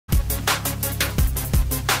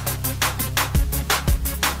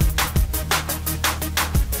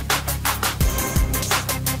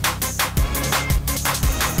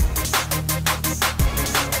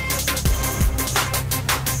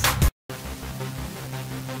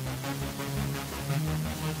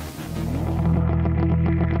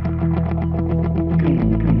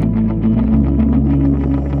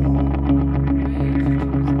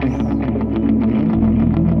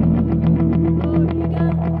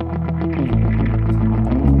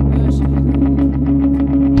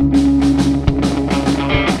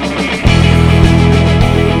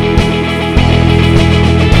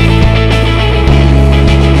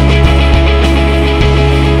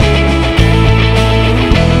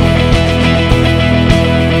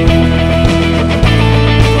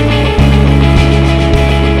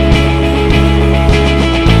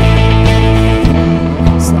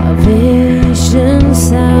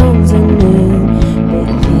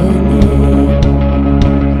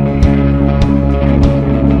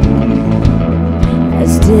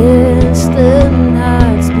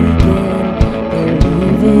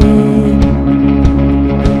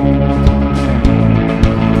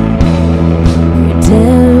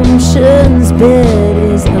bed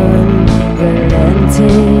is unrelenting.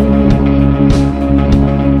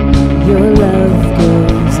 Your love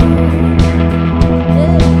goes on.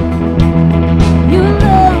 Your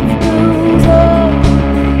love goes on.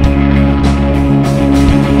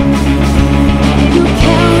 You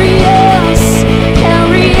carry us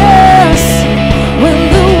when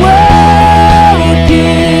the world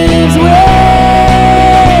gives way.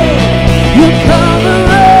 You cover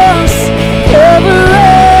us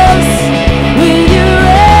with your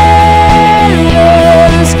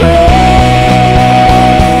endless grace.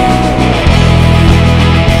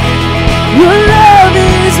 Your love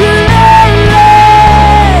is relentless.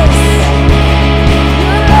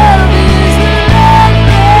 Your love is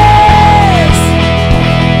relentless.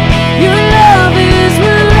 Your love is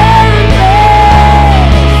relentless.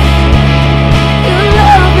 Your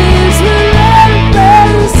love is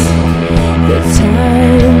relentless. The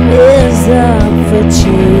time is up for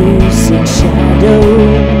chasing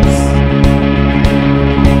shadows.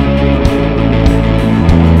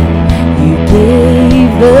 You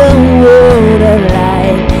gave the world a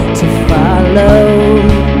light to follow.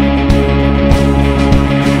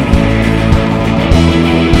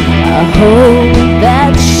 A hope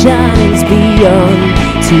that shines beyond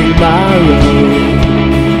tomorrow.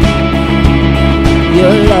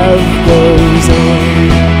 Your love goes on.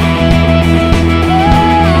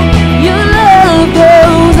 Your love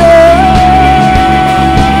goes on.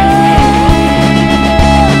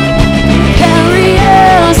 Carry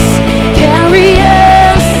us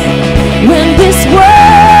when this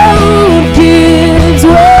world gives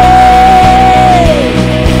way.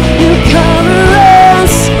 You cover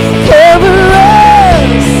us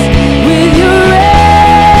with your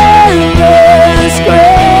endless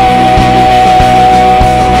grace.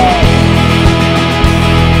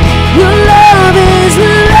 Your love is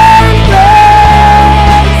relentless.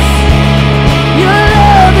 Your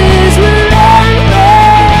love is relentless.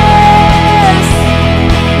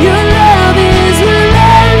 Your love is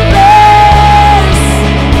relentless.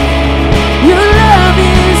 Your love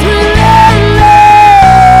is relentless.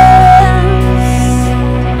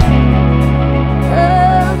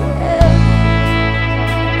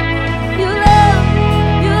 Your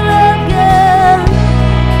love, God.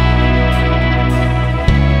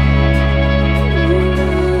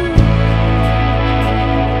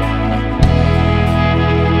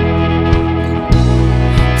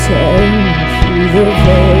 Tearing through the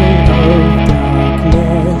veil of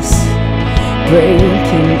darkness,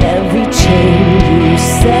 breaking every chain, you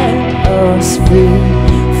set us free,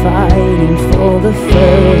 fighting for the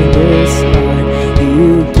furthest line.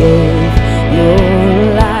 You gave your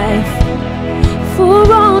life for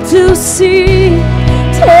all to see,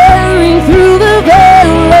 tearing through the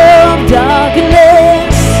veil of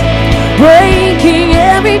darkness, breaking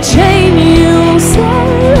every chain, you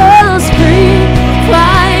set us free,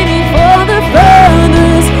 fighting for the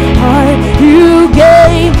furthest heart. You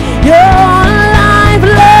gave your life.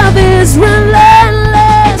 Love is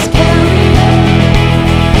relentless.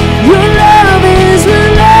 Your love is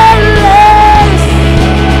relentless.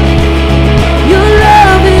 Your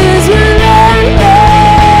love is relentless.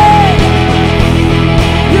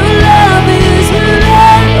 Your love is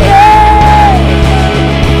relentless.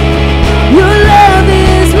 Your love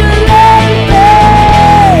is relentless.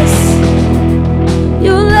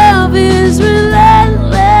 Your love is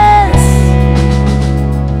relentless.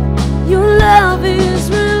 Your love is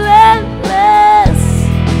relentless.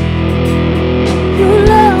 Your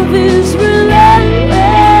love is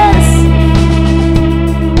relentless.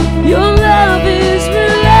 Your love is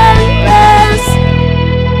relentless.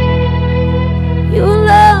 Your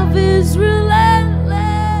love is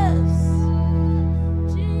relentless.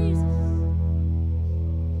 Jesus.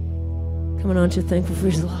 Come on, aren't you thankful for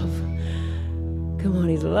his love? Come on,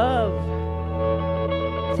 his love.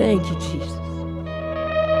 Thank you, Jesus.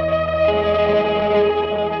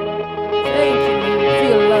 Thank you, Lord, for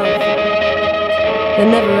your love that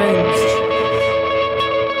never ends.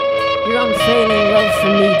 Your unfailing love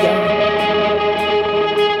for me, God.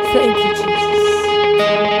 Thank you, Jesus.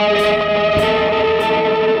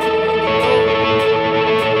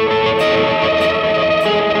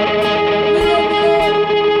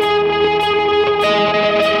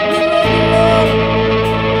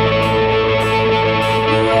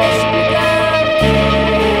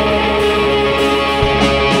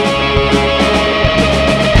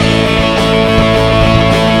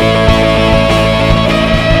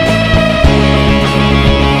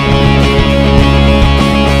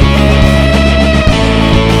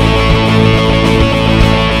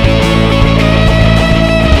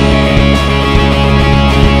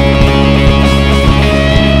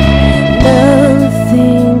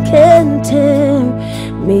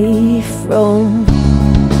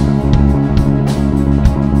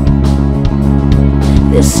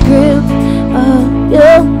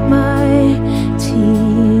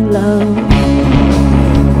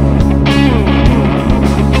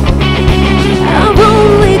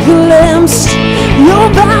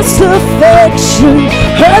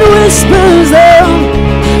 whispers of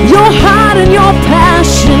your heart and your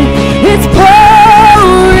passion. It's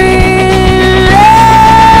pouring.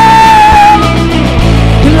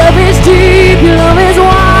 Your love is deep, your love is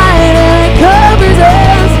wide, and it covers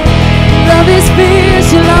us. Your love is fierce,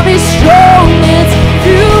 your love is strong, it's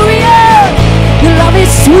furious. Your love is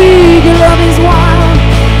sweet, your love is wild.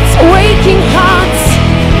 It's waking hearts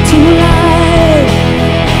to life.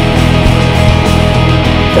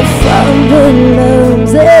 The Father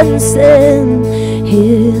loves and sent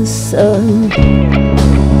His Son.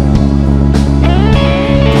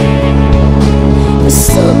 The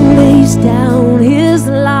Son lays down His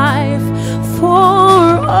life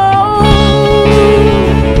for all.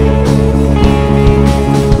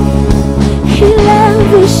 He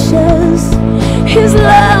lavishes His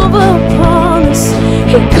love upon us.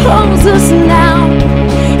 He calls us now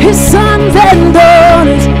His sons and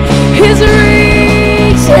daughters. His reaching.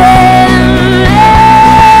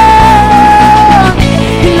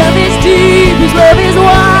 His love is deep, His love is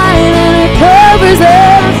wide, and it covers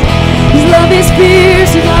us. His love is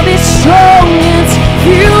fierce, His love is strong, it's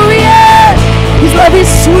furious. His love is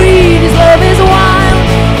sweet, His love is wild.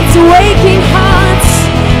 It's waking hearts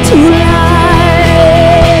to life.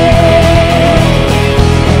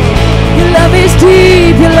 Your love is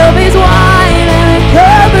deep, your love is wide, and it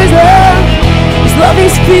covers us. His love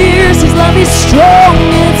is fierce, His love is strong,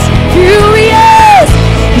 it's furious.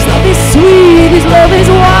 His love is sweet, His love is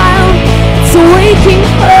wild. It's waking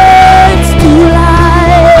hearts to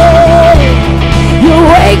life. You're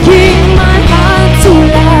waking my heart to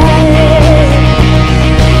life.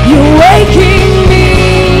 You're waking me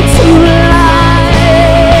to life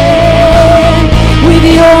with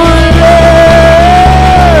your love,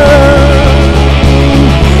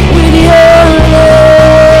 with your love,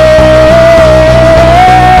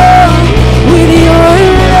 with your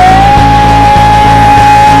love.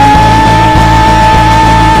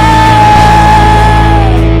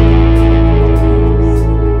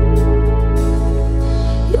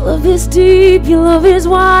 Your love is deep, your love is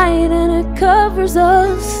wide, and it covers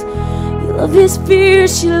us. Your love is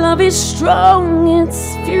fierce, your love is strong,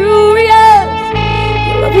 it's furious.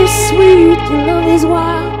 Your love is sweet, your love is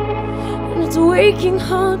wild, and it's waking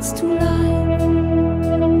hearts to life.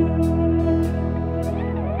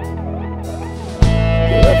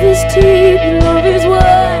 Your love is deep, your love is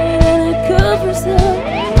wide, and it covers us.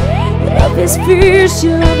 Your love is fierce,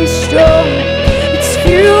 your love is strong, it's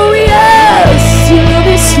furious. Your love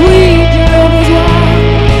is sweet, your love is wild,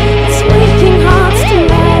 it's waking hearts to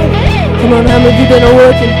life. Come on, how many of you been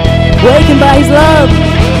awakened by His love?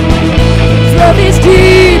 His love is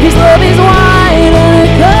deep, His love is wide, and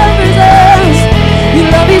it covers us. Your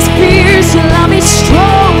love is fierce, your love is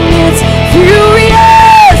strong, it's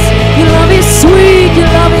furious. Your love is sweet,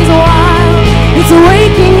 your love is wild, it's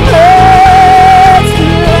waking hearts to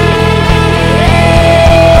life.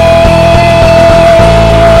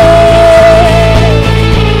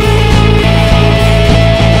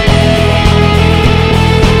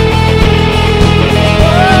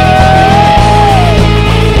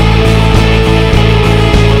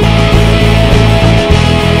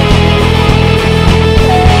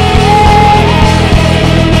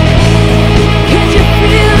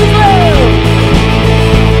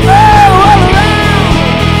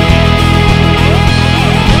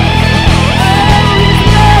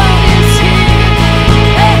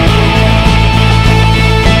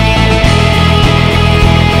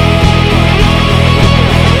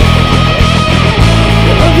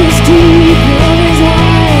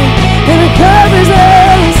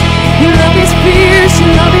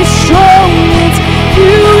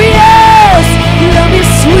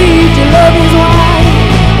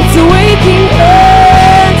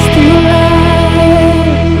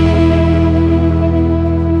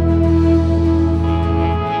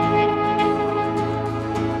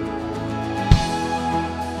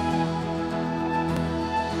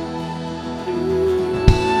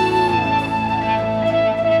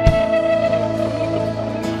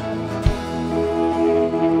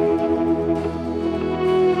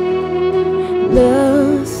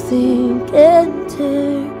 Nothing can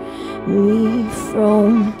tear me from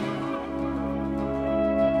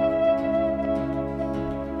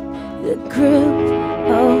the grip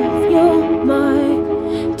of your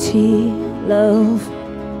mighty love.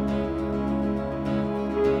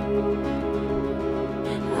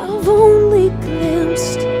 I've only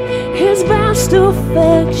glimpsed His vast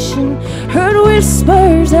affection, heard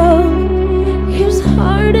whispers of His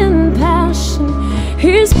heart and passion,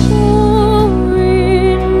 His pouring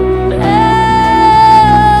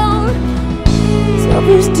out. His love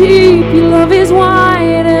is deep, your love is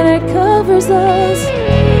wide, and it covers us.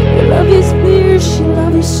 Your fierce, your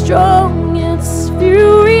love is strong, it's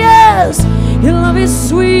furious. Your love is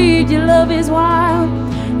sweet, your love is wild.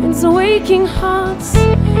 It's waking hearts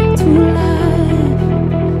to life.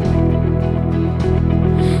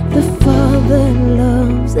 The Father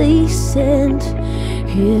loves, He sent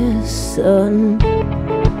His Son.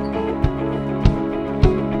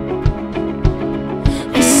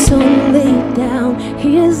 The Son laid down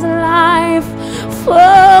His life for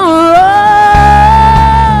all.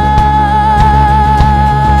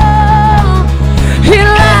 He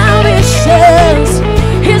lavishes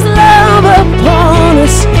His love upon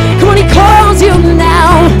us. Come on, He calls you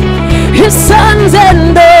now, His sons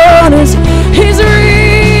and daughters. He's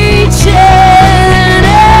reaching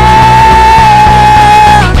out.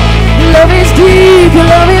 Love is deep, your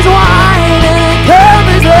love is wide, and it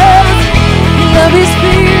covers us. Love is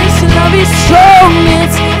fierce, your love is strong,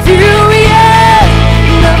 it's furious.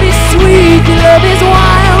 Love is sweet, your love is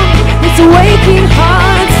wild. It's waking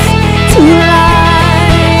hearts to life.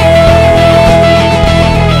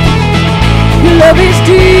 Your love is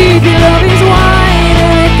deep, your love is wide,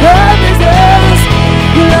 and it covers us.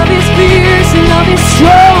 Your love is fierce, your love is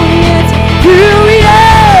strong, it's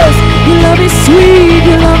furious. Your love is sweet,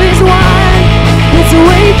 your love is wide. It's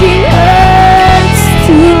waking hearts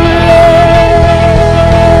to life.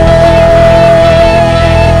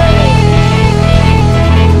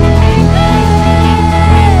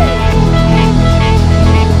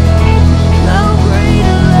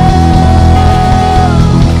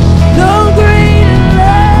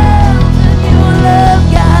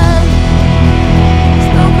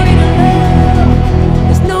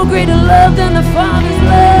 Than the Father's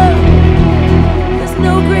love. There's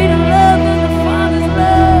no greater love than the Father's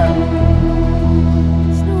love.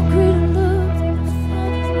 There's no greater love than the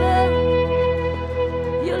Father's love.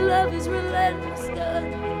 Your love is relentless, God.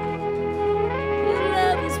 Your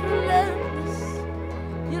love is relentless.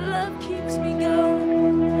 Your love keeps me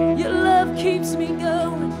going. Your love keeps me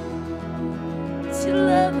going. It's your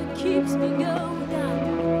love that keeps me going,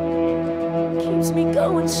 God. Keeps me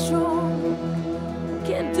going strong.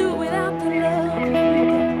 Can't do it without the love.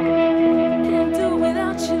 Can't do it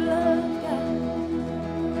without your love,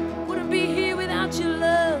 God. Wouldn't be here without your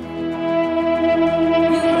love.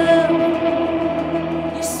 Your love,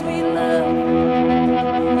 your sweet love.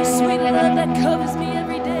 Your sweet love that covers me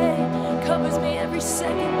every day, covers me every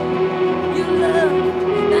second. Your love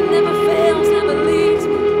that never fails, never leaves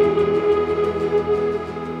me.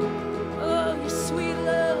 Oh, your sweet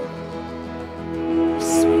love. Your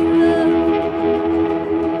sweet love.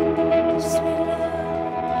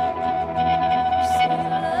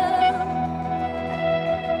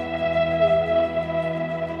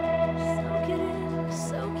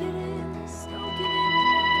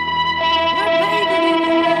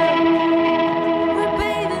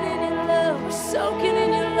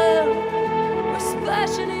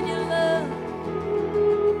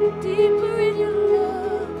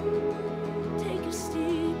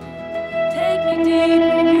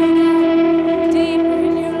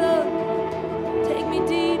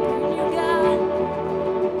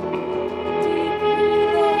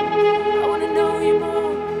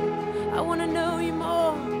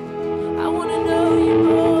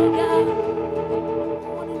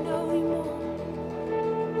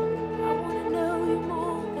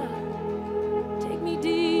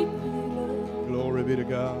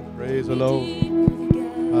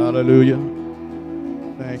 Hallelujah.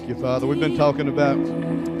 Thank you, Father. We've been talking about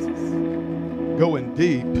going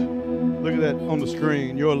deep. Look at that on the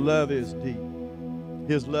screen. Your love is deep.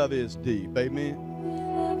 His love is deep. Amen.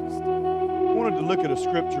 I wanted to look at a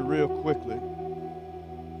scripture real quickly.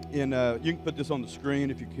 You can put this on the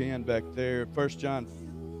screen if you can back there. 1 John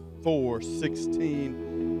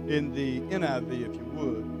 4:16 in the NIV, if you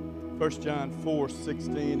would. 1 John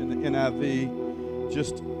 4:16 in the NIV.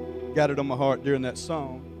 Just got it on my heart during that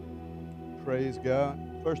song. Praise God.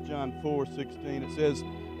 1 John 4:16, it says,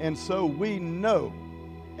 and so we know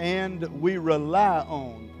and we rely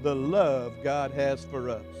on the love God has for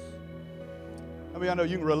us. I mean, I know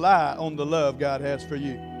you can rely on the love God has for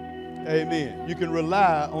you. Amen. You can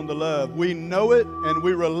rely on the love. We know it and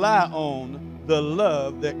we rely on the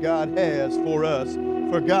love that God has for us.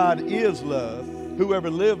 For God is love. Whoever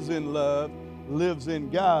lives in love lives in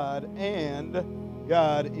God and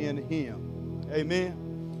God in him. Amen.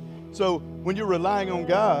 So when you're relying on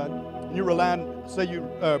God, you're relying, say you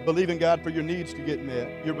believe in God for your needs to get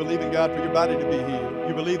met. You're believing God for your body to be healed.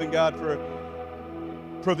 You believe in God for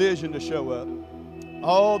provision to show up.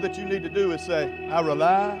 All that you need to do is say, I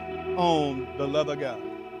rely on the love of God.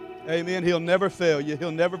 Amen. He'll never fail you.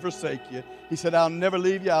 He'll never forsake you. He said, I'll never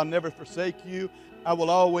leave you. I'll never forsake you. I will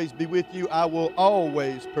always be with you. I will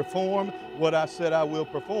always perform what I said I will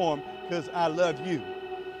perform because I love you.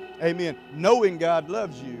 Amen. Knowing God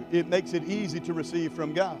loves you, it makes it easy to receive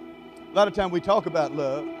from God. A lot of time we talk about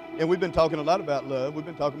love, and we've been talking a lot about love. We've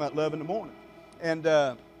been talking about love in the morning. And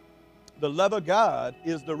the love of God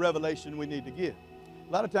is the revelation we need to give.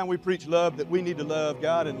 A lot of time we preach love, that we need to love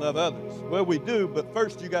God and love others. Well, we do, but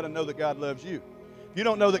first you got to know that God loves you. If you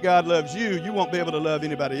don't know that God loves you, you won't be able to love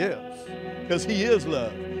anybody else, because He is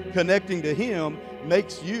love. Connecting to Him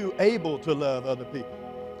makes you able to love other people.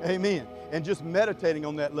 Amen. And just meditating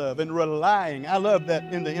on that love and relying. I love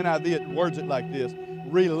that in the NIV it words it like this: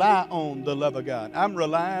 rely on the love of God. I'm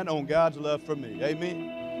relying on God's love for me.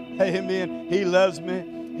 Amen. Amen. He loves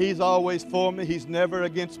me. He's always for me. He's never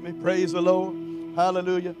against me. Praise the Lord.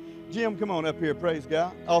 Hallelujah. Jim, come on up here. Praise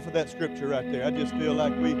God. Off of that scripture right there. I just feel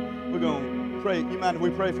like we're going to pray. You mind if we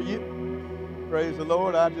pray for you? Praise the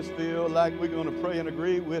Lord. I just feel like we're going to pray and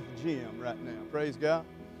agree with Jim right now. Praise God.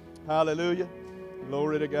 Hallelujah.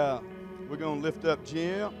 Glory to God. We're going to lift up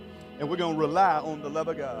Jim, and we're going to rely on the love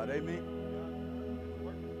of God. Amen.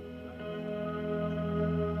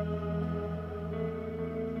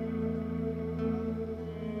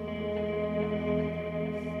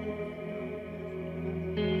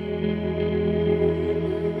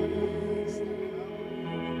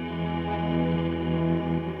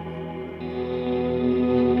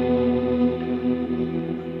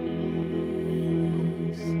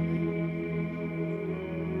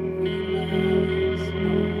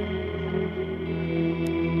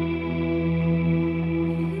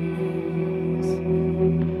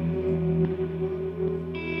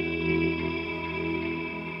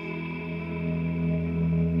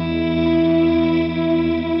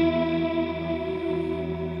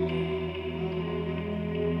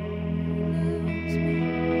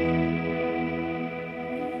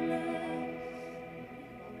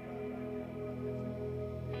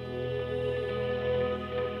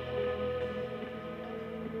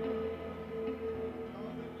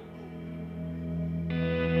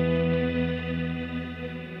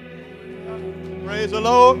 Praise the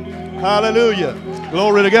Lord. Hallelujah.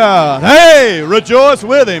 Glory to God. Hey, rejoice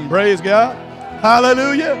with Him. Praise God.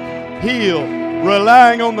 Hallelujah. Heal.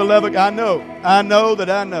 Relying on the love of God. I know that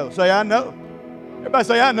I know. Say, I know. Everybody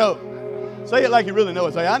say, I know. Say it like you really know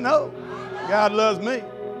it. Say, I know. God loves me.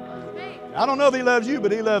 I don't know if He loves you,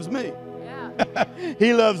 but He loves me.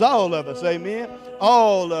 He loves all of us. Amen.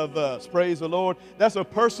 All of us. Praise the Lord. That's a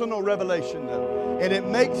personal revelation, though. And it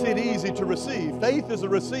makes it easy to receive. Faith is a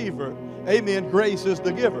receiver. Amen. Grace is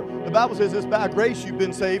the giver. The Bible says it's by grace you've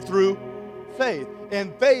been saved through faith.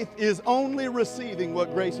 And faith is only receiving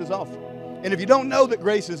what grace is offering. And if you don't know that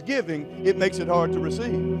grace is giving, it makes it hard to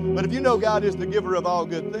receive. But if you know God is the giver of all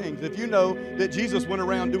good things, if you know that Jesus went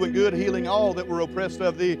around doing good, healing all that were oppressed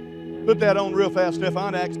of thee, put that on real fast,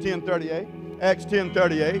 Stefan, Acts 10:38. Acts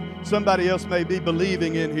 10:38. Somebody else may be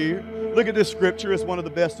believing in here. Look at this scripture. It's one of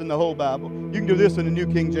the best in the whole Bible. You can do this in the New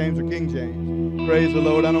King James or King James. Praise the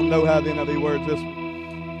Lord. I don't know how the NIV words this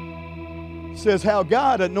one. It says, how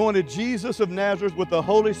God anointed Jesus of Nazareth with the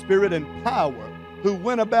Holy Spirit and power, who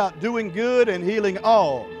went about doing good and healing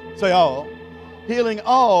all. Say all. Healing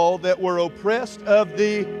all that were oppressed of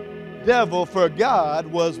the devil, for God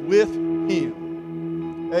was with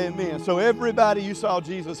him. Amen. So everybody you saw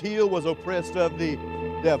Jesus heal was oppressed of the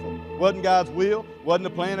devil. Wasn't God's will, wasn't the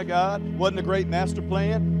plan of God, wasn't a great master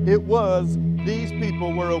plan. It was these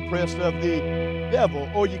people were oppressed of the devil.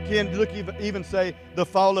 Or you can look even say the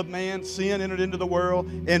fall of man, sin entered into the world,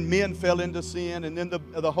 and men fell into sin, and then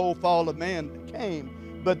the whole fall of man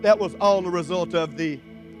came. But that was all a result of the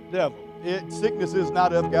devil. Sickness is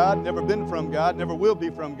not of God, never been from God, never will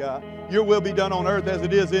be from God. Your will be done on earth as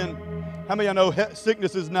it is in, how many of you know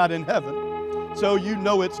sickness is not in heaven? So you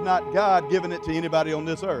know it's not God giving it to anybody on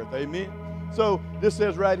this earth. Amen. So this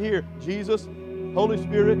says right here, Jesus, Holy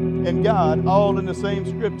Spirit, and God all in the same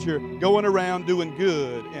scripture, going around doing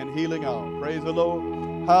good and healing all. Praise the Lord.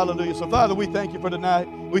 Hallelujah. So, Father, we thank you for tonight.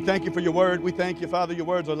 We thank you for your word. We thank you, Father, your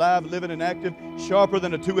words are alive, living, and active, sharper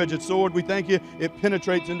than a two-edged sword. We thank you it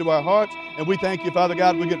penetrates into our hearts. And we thank you, Father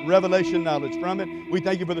God, we get revelation knowledge from it. We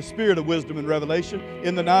thank you for the spirit of wisdom and revelation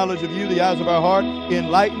in the knowledge of you, the eyes of our heart,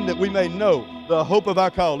 enlightened that we may know the hope of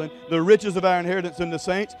our calling, the riches of our inheritance in the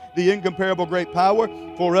saints, the incomparable great power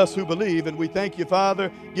for us who believe. And we thank you, Father,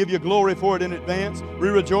 give you glory for it in advance. We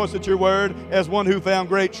rejoice at your word as one who found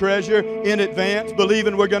great treasure in advance,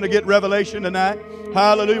 believing we're going to get revelation tonight.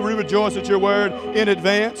 Hallelujah. We rejoice at your word in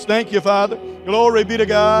advance. Thank you, Father. Glory be to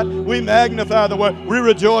God. We magnify the word. We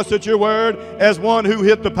rejoice at your word as one who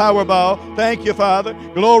hit the Powerball. Thank you, Father.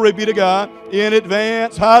 Glory be to God. In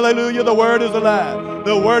advance, hallelujah, the word is alive.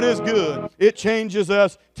 The word is good. It changes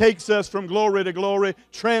us, takes us from glory to glory,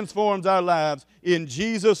 transforms our lives. In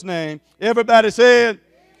Jesus' name. Everybody said,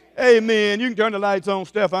 amen. You can turn the lights on,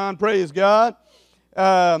 Stefan. Praise God.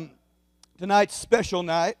 Tonight's special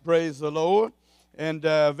night, praise the Lord, and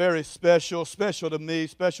very special to me,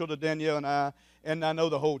 special to Danielle and I know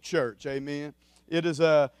the whole church, amen. It is,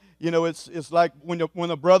 it's like when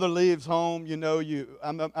a brother leaves home, I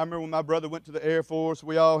remember when my brother went to the Air Force,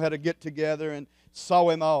 we all had a get together and saw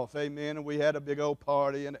him off, amen, and we had a big old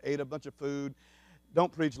party and ate a bunch of food.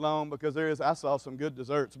 Don't preach long because I saw some good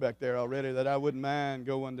desserts back there already that I wouldn't mind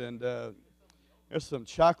going, and there's some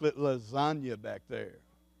chocolate lasagna back there.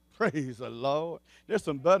 Praise the Lord. There's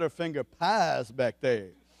some Butterfinger pies back there.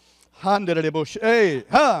 Hey,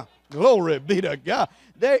 glory be to God.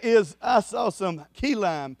 I saw some key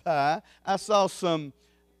lime pie. I saw some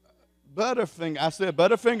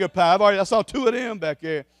Butterfinger pie. I saw two of them back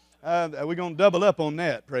there. We're going to double up on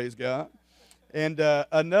that, praise God. And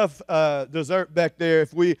enough dessert back there.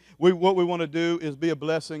 What we want to do is be a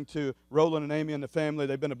blessing to Roland and Amy and the family.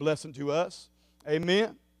 They've been a blessing to us.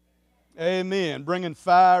 Amen. Amen. Bringing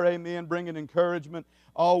fire, amen. Bringing encouragement.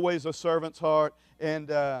 Always a servant's heart.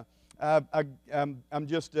 And I'm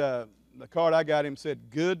just, the card I got him said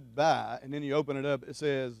goodbye. And then you open it up, it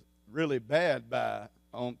says really bad bye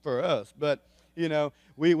for us. But,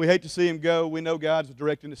 we hate to see him go. We know God's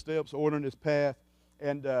directing his steps, ordering his path.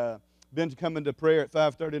 And been coming to prayer at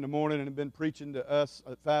 5:30 in the morning and been preaching to us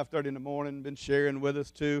at 5:30 in the morning, been sharing with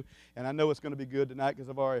us too. And I know it's going to be good tonight because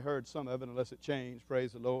I've already heard some of it unless it changed,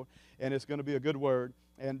 praise the Lord. And it's going to be a good word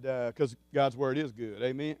and because God's word is good,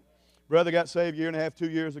 amen. Brother got saved 1.5 years, 2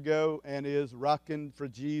 years ago and is rocking for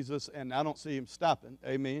Jesus and I don't see him stopping,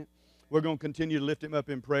 amen. We're going to continue to lift him up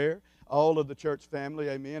in prayer. All of the church family,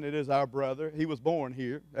 amen. It is our brother. He was born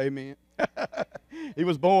here, amen. He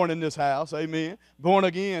was born in this house, amen. Born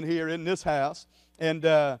again here in this house. And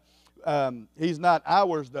he's not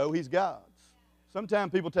ours, though. He's God's.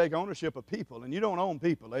 Sometimes people take ownership of people, and you don't own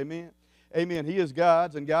people, amen. Amen. He is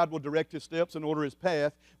God's, and God will direct his steps and order his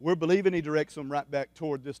path. We're believing he directs them right back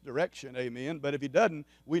toward this direction, amen. But if he doesn't,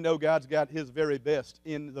 we know God's got his very best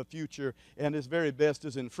in the future, and his very best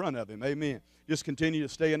is in front of him, amen. Just continue to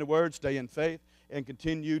stay in the Word, stay in faith, and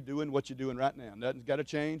continue doing what you're doing right now. Nothing's got to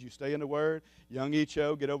change. You stay in the Word. Young E.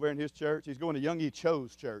 Cho, get over in his church. He's going to Young E.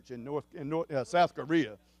 Cho's church in South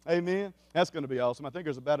Korea, amen. That's going to be awesome. I think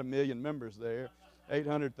there's about 1 million members there,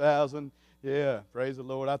 800,000. Yeah, praise the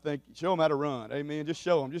Lord. I think, show them how to run. Amen. Just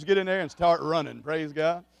show them. Just get in there and start running. Praise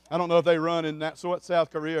God. I don't know if they run in that sort South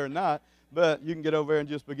Korea or not, but you can get over there and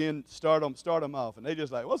just begin to start them off. And they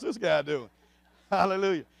just like, what's this guy doing?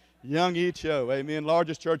 Hallelujah. Young E. Cho. Amen.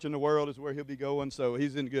 Largest church in the world is where he'll be going, so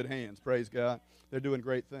he's in good hands. Praise God. They're doing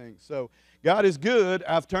great things. So God is good.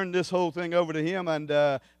 I've turned this whole thing over to him, and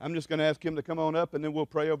I'm just going to ask him to come on up, and then we'll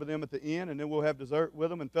pray over them at the end, and then we'll have dessert with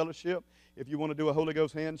them and fellowship. If you want to do a Holy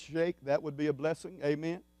Ghost handshake, that would be a blessing.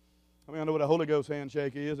 Amen. I know what a Holy Ghost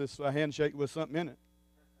handshake is. It's a handshake with something in it.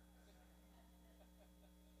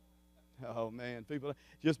 Oh, man. People,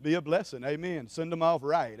 just be a blessing. Amen. Send them off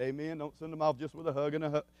right. Amen. Don't send them off just with a hug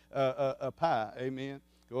and a pie. Amen.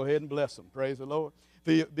 Go ahead and bless them. Praise the Lord.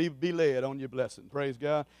 Be led on your blessing. Praise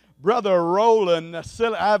God. Brother Roland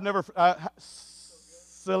Silguero.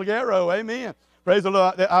 Amen. Praise the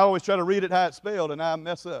Lord. I always try to read it how it's spelled, and I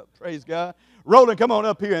mess up. Praise God. Roland, come on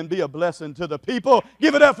up here and be a blessing to the people.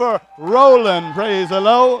 Give it up for Roland. Praise the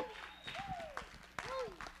Lord.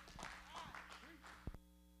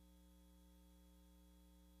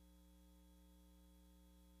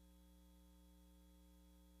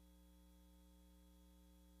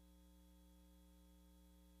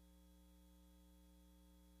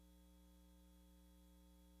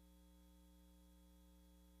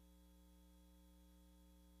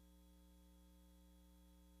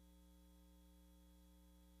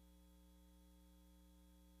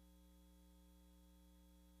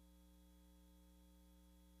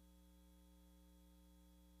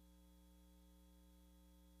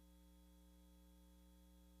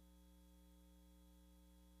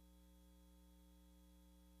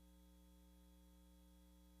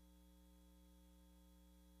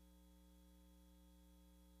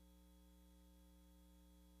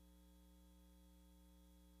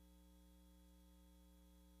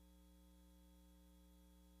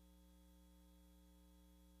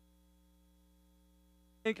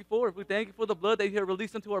 thank you for it. We thank you for the blood that you have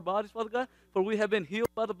released into our bodies, Father God, for we have been healed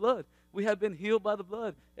by the blood. We have been healed by the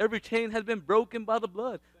blood. Every chain has been broken by the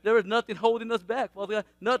blood. There is nothing holding us back, Father God,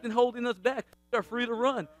 nothing holding us back. We are free to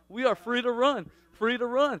run. We are free to run, free to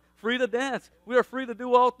run, free to dance. We are free to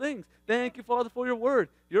do all things. Thank you, Father, for your word,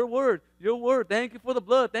 your word, your word. Thank you for the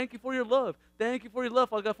blood. Thank you for your love. Thank you for your love,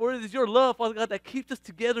 Father God, for it is your love, Father God, that keeps us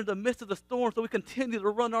together in the midst of the storm so we continue to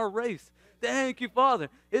run our race. Thank you, Father.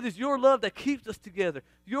 It is your love that keeps us together.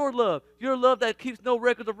 Your love that keeps no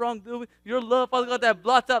record of wrongdoing. Your love, Father God, that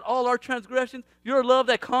blots out all our transgressions. Your love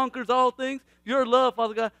that conquers all things. Your love,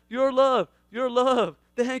 Father God, your love, your love.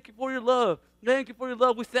 Thank you for your love. Thank you for your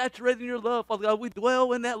love. We saturate in your love, Father God. We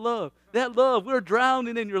dwell in that love. That love, we're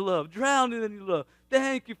drowning in your love, drowning in your love.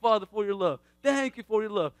 Thank you, Father, for your love. Thank you for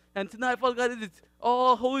your love. And tonight, Father God, it is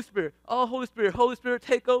all Holy Spirit. All Holy Spirit. Holy Spirit,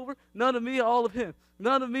 take over. None of me, all of him.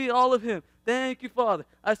 None of me, all of him. Thank you, Father.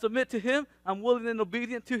 I submit to him. I'm willing and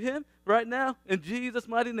obedient to him right now in Jesus'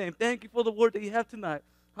 mighty name. Thank you for the word that you have tonight.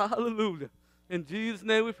 Hallelujah. In Jesus'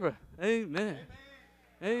 name we pray. Amen.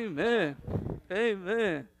 Amen.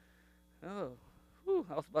 Amen. Oh, whew,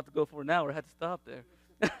 I was about to go for an hour. I had to stop there.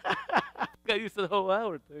 Got used to the whole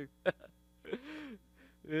hour thing.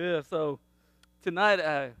 Yeah, so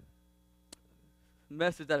tonight,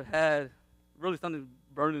 message that I've had, really something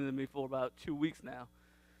burning in me for about 2 weeks now.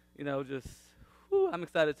 You know, just, I'm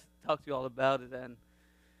excited to talk to you all about it. And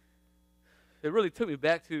it really took me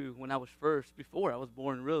back to when I was first, before I was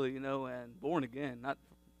born, really, you know, and born again. Not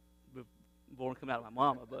born coming out of my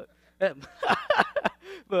mama, but,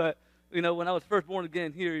 but, you know, when I was first born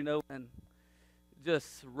again here, you know, and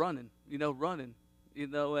just running,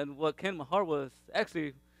 and what came to my heart was,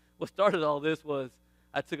 actually, what started all this was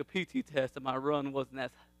I took a PT test and my run wasn't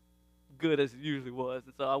as good as it usually was.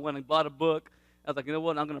 And so I went and bought a book. I was like, you know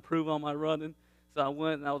what, I'm going to improve on my running. So I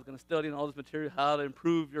went and I was going to study all this material, how to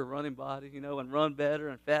improve your running body, you know, and run better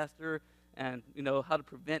and faster, and, you know, how to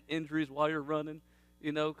prevent injuries while you're running,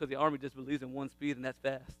 you know, because the Army just believes in one speed, and that's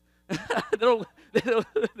fast.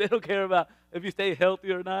 they don't care about if you stay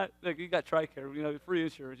healthy or not. Like, you got TRICARE, you know, free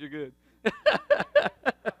insurance, you're good.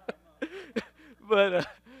 But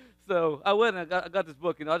so I went and I got this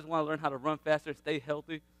book. You know, I just want to learn how to run faster, stay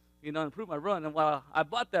healthy, you know, and improve my run. And while I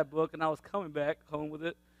bought that book and I was coming back home with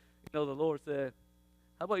it, you know, the Lord said,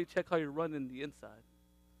 how about you check how you're running the inside?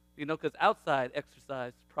 You know, because outside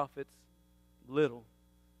exercise profits little.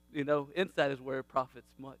 You know, inside is where it profits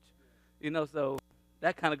much. You know, so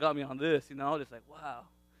that kind of got me on this. You know, I was just like, wow.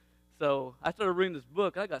 So I started reading this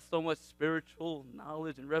book. I got so much spiritual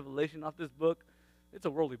knowledge and revelation off this book. It's a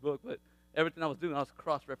worldly book, but everything I was doing, I was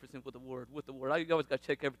cross-referencing with the Word. You always got to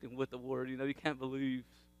check everything with the Word. You know, you can't believe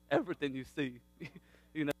everything you see.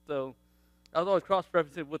 You know, so I was always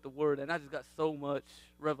cross-referencing with the Word, and I just got so much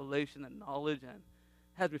revelation and knowledge, and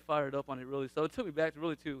had me fired up on it, really. So it took me back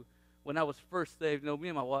to when I was first saved. You know, me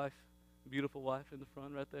and my wife, beautiful wife in the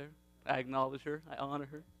front right there. I acknowledge her. I honor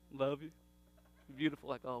her. Love you. Beautiful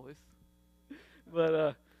like always.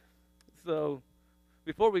 But so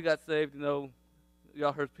before we got saved, you know,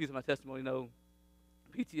 y'all heard a piece of my testimony, you know,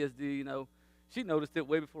 PTSD, you know, she noticed it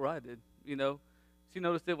way before I did, you know. She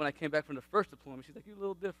noticed it when I came back from the first deployment. She's like, you're a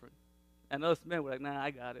little different. And us men were like, nah,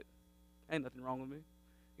 I got it. Ain't nothing wrong with me.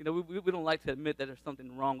 You know, we don't like to admit that there's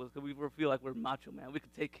something wrong with us because we feel like we're macho, man. We can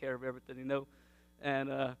take care of everything, you know. And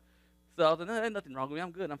so I was like, no, ain't nothing wrong with me.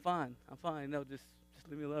 I'm good. I'm fine, you know, just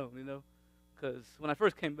leave me alone, you know. Because when I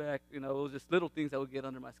first came back, you know, it was just little things that would get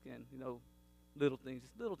under my skin, you know, little things,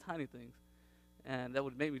 just little tiny things. And that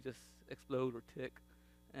would make me just explode or tick.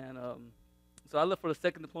 And so I left for the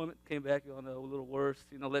second deployment, came back, you know, a little worse,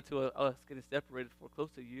 you know, led to us getting separated for close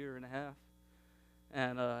to a year and a half.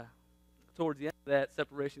 And towards the end of that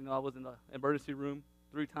separation, you know, I was in the emergency room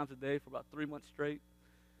 3 times a day for about 3 months straight,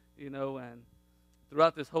 you know, and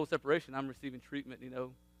throughout this whole separation, I'm receiving treatment, you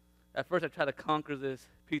know. At first, I tried to conquer this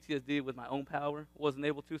PTSD with my own power. Wasn't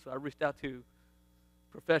able to, so I reached out to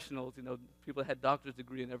professionals, you know, people that had doctor's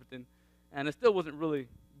degree and everything. And it still wasn't really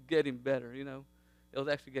getting better, you know. It was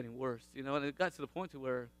actually getting worse, you know. And it got to the point to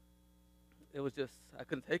where it was just, I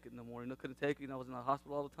couldn't take it no more. You know, couldn't take it. You know, I was in the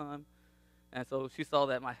hospital all the time. And so she saw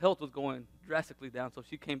that my health was going drastically down. So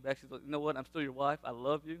she came back. She's like, you know what? I'm still your wife. I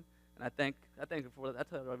love you. And I thank her for that. I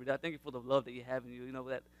tell her every day, I thank you for the love that you have in you. You know,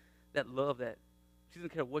 that love that she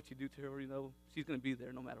doesn't care what you do to her, you know. She's going to be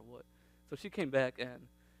there no matter what. So she came back, and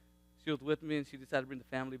she was with me, and she decided to bring the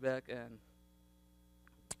family back. And,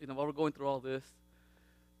 you know, while we're going through all this,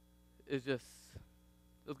 it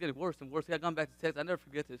was getting worse and worse. I got back to Texas. I never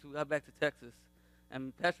forget this. We got back to Texas,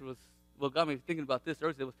 and Pastor got me thinking about this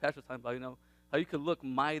earlier. Pastor was talking about, you know, how you could look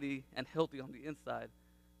mighty and healthy on the inside,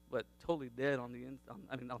 but totally dead on the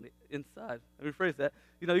on the inside. Let me rephrase that.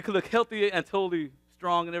 You know, you could look healthy and totally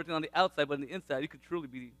strong and everything on the outside, but on the inside, you could truly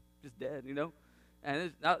be just dead. You know,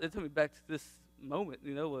 and it took me back to this moment.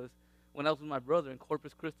 You know, was when I was with my brother in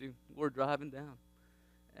Corpus Christi. We're driving down,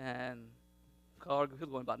 and car he was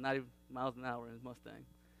going about 90 miles an hour in his Mustang,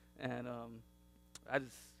 and I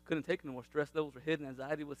just couldn't take it no more. Stress levels were hitting,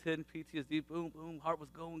 anxiety was hitting, PTSD, boom, boom, heart was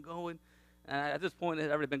going. And at this point, it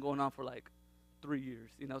had already been going on for like 3 years,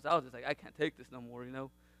 you know. So I was just like, I can't take this no more, you know.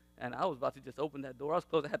 And I was about to just open that door. I was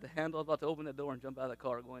close. I had the handle. I was about to open that door and jump out of the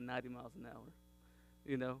car going 90 miles an hour,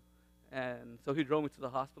 you know. And so he drove me to the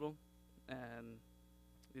hospital, and,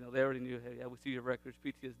 you know, they already knew, hey, yeah, we see your records,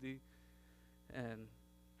 PTSD. And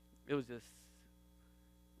it was just,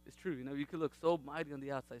 it's true, you know. You could look so mighty on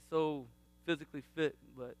the outside, so physically fit,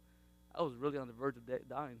 but I was really on the verge of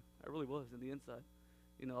dying. I really was in the inside.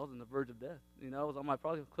 You know, I was on the verge of death. You know, I was on my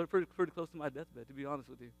probably pretty close to my deathbed, to be honest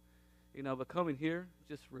with you. You know, but coming here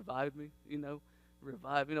just revived me. You know,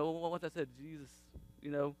 once I said, Jesus,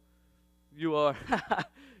 you know, you are,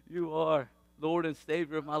 you are Lord and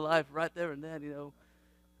Savior of my life, right there and then. You know,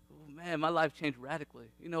 oh, man, my life changed radically.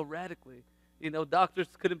 You know, radically. You know, doctors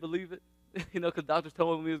couldn't believe it. You know, because doctors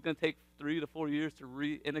told me it was going to take 3 to 4 years to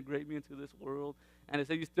reintegrate me into this world. And they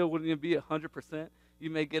said you still wouldn't even be 100%. You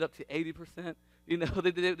may get up to 80%. You know,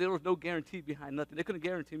 there was no guarantee behind nothing. They couldn't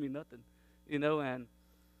guarantee me nothing. You know, and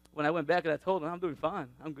when I went back and I told them, I'm doing fine.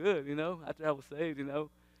 I'm good, you know, after I was saved, you know.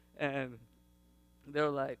 And they were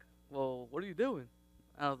like, well, what are you doing?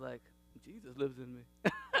 I was like, Jesus lives in me.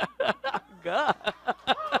 God.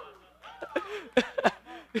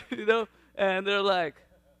 You know, and they're like,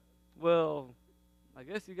 well, I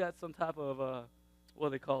guess you got some type of, what do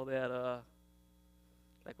they call that,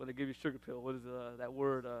 like when they give you sugar pill, what is that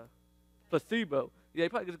word, placebo. Yeah, you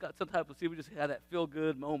probably just got some type of placebo, just had that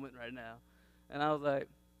feel-good moment right now. And I was like,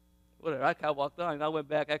 whatever, I kind of walked on, and I went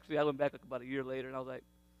back like about a year later, and I was like,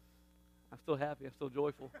 I'm still happy, I'm still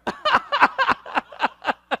joyful.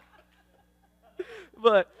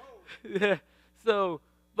 But, yeah, so,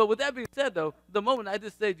 but with that being said, though, the moment I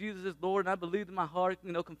just say Jesus is Lord, and I believed in my heart,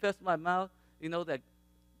 you know, confessed in my mouth, you know, that,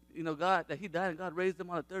 you know, God, that he died and God raised him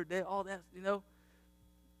on the third day, all that, you know,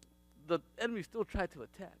 the enemy still tried to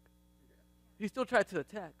attack. He still tried to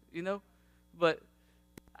attack, you know, but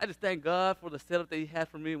I just thank God for the setup that he had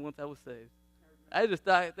for me once I was saved. I just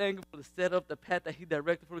thank him for the setup, the path that he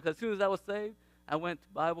directed for me, because as soon as I was saved, I went to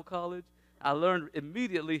Bible college. I learned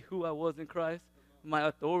immediately who I was in Christ, my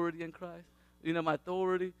authority in Christ. You know, my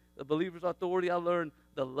authority, the believer's authority. I learned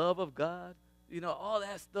the love of God. You know, all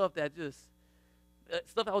that stuff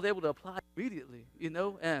stuff I was able to apply immediately, you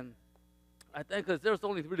know. And I think because there was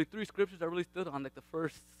only really 3 scriptures I really stood on, like the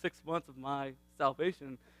first 6 months of my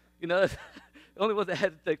salvation. You know, the only ones that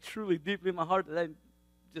had like truly deeply in my heart that I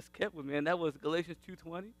just kept with me, and that was Galatians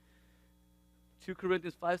 2:20, 2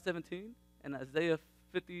 Corinthians 5:17, and Isaiah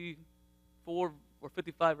 54 or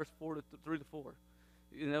 55 verse 3 to 4.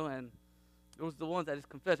 You know, and those were the ones I just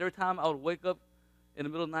confessed. Every time I would wake up in the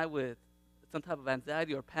middle of the night with some type of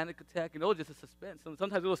anxiety or panic attack, you know, just a suspense.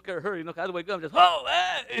 Sometimes it would scare her, you know, 'cause I'd wake up and just, oh,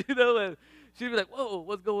 hey, you know, and she'd be like, whoa,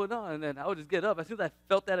 what's going on? And then I would just get up. As soon as I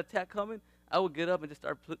felt that attack coming, I would get up and just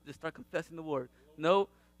start confessing the word. No,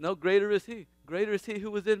 greater is he. Greater is he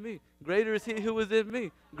who is in me. Greater is he who is in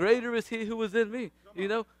me. Greater is he who is in me. You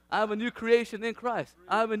know, I'm a new creation in Christ.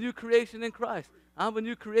 I'm a new creation in Christ. I'm a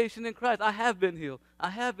new creation in Christ. I have been healed. I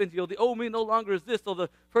have been healed. The old me no longer exists. So the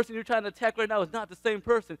person you're trying to attack right now is not the same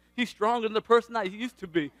person. He's stronger than the person I used to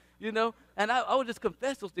be, you know. And I would just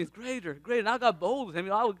confess those things. Greater. And I got bold with him.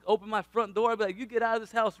 You know, I would open my front door. I'd be like, you get out of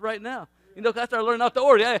this house right now. You know, 'cause I started learning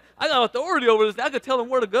authority. I got authority over this. I could tell him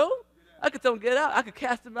where to go. I could tell him get out. I could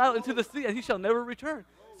cast him out into the sea, and he shall never return.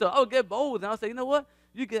 So I would get bold with him. I would say, you know what?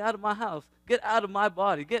 You get out of my house. Get out of my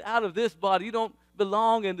body. Get out of this body. You don't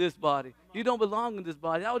belong in this body. You don't belong in this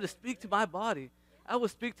body. I would just speak to my body. I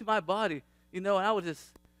would speak to my body, you know, and I would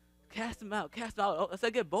just cast him out. As I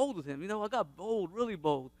get bold with him, you know, I got bold, really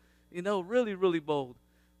bold, you know, really, really bold.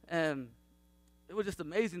 And it was just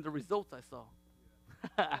amazing the results I saw.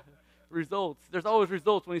 Results. There's always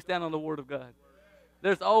results when you stand on the Word of God.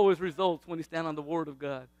 There's always results when you stand on the Word of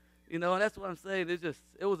God. You know, and that's what I'm saying.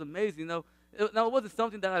 It was amazing, you know. It wasn't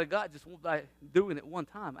something that I got just by doing it one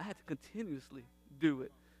time. I had to continuously do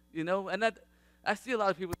it, you know. And that I see a lot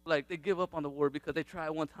of people, like, they give up on the Word because they tried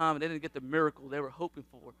one time and they didn't get the miracle they were hoping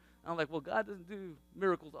for. I'm like, well, God doesn't do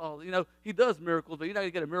miracles all. You know, he does miracles, but you're not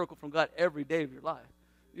going to get a miracle from God every day of your life.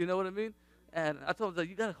 You know what I mean? And I told him, like,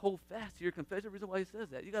 you got to hold fast to your confession. The reason why he says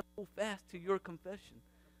that, you got to hold fast to your confession.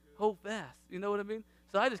 Hold fast. You know what I mean?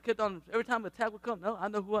 So I just kept on, every time an attack would come, no, I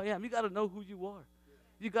know who I am. You got to know who you are.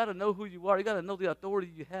 You got to know who you are. You got to know the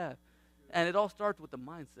authority you have. And it all starts with the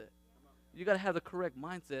mindset. You got to have the correct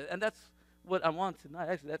mindset. And that's what I want tonight.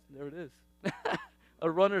 Actually, there it is. A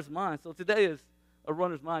runner's mind. So today is a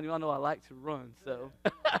runner's mind. You all know I like to run. So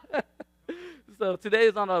so today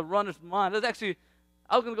is on a runner's mind. That's actually,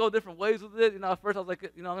 I was going to go different ways with it. At first I was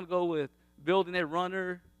like, I'm going to go with building a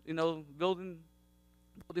runner, building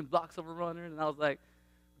blocks of a runner. And I was like,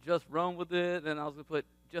 just run with it. And I was going to put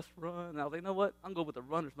just run. And I was like, you know what? I'm going to go with the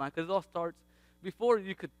runner's mind, because it all starts before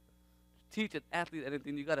you could teach an athlete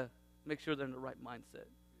anything. You got to make sure they're in the right mindset.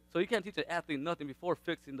 So you can't teach an athlete nothing before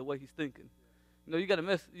fixing the way he's thinking. You got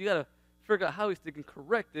to figure out how he's thinking,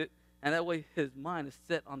 correct it, and that way his mind is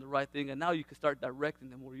set on the right thing, and now you can start directing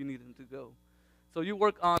him where you need him to go. So you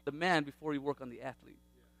work on the man before you work on the athlete.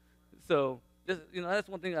 So that's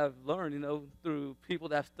one thing I've learned, through people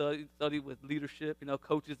that I've studied with leadership,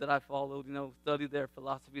 coaches that I followed, studied their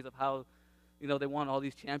philosophies of how, they won all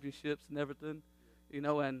these championships and everything,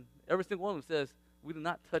 and every single one of them says, we do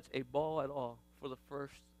not touch a ball at all for the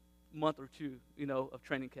first month or two, of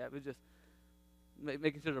training camp. It's just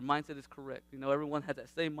making sure their mindset is correct. Everyone has that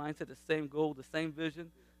same mindset, the same goal, the same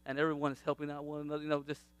vision, and everyone is helping out one another.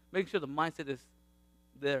 Just making sure the mindset is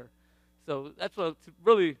there. So that's what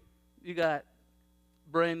really, you got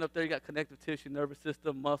brain up there, you got connective tissue, nervous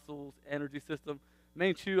system, muscles, energy system.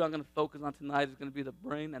 Main two I'm going to focus on tonight is going to be the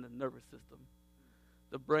brain and the nervous system.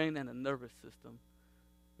 The brain and the nervous system.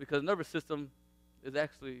 Because the nervous system is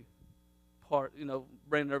actually part,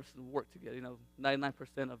 brain and nervous system work together. 99%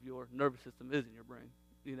 of your nervous system is in your brain,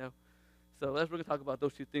 So we're going to talk about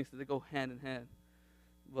those two things, so they go hand in hand.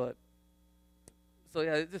 But, so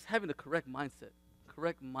yeah, it's just having the correct mindset.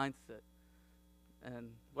 And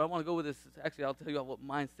where I want to go with this is, actually, I'll tell you what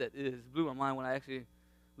mindset is. It blew my mind when I actually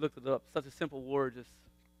looked it up. Such a simple word, just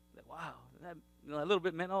like, wow, that, a little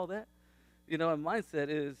bit meant all that. And mindset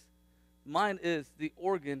is, mind is the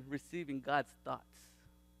organ receiving God's thoughts.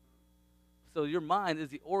 So your mind is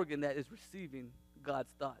the organ that is receiving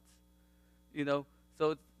God's thoughts.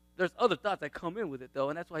 So there's other thoughts that come in with it, though,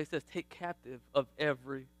 and that's why he says take captive of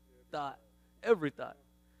every thought. Every thought.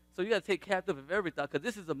 So you got to take captive of every thought, because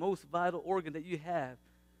this is the most vital organ that you have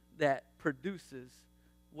that produces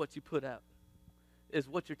what you put out, is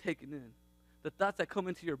what you're taking in. The thoughts that come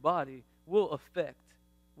into your body will affect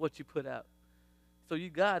what you put out. So you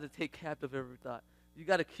got to take captive every thought. You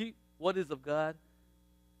got to keep what is of God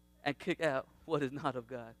and kick out what is not of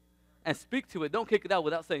God. And speak to it. Don't kick it out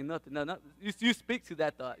without saying nothing. No, you speak to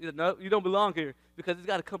that thought. No, you don't belong here, because it's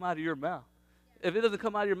got to come out of your mouth. If it doesn't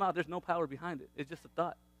come out of your mouth, there's no power behind it. It's just a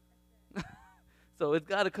thought. So it's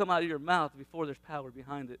got to come out of your mouth before there's power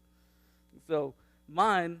behind it. So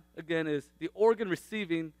mind, again, is the organ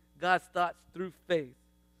receiving God's thoughts through faith,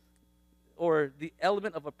 or the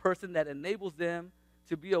element of a person that enables them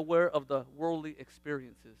to be aware of the worldly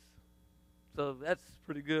experiences. So that's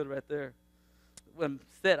pretty good right there. When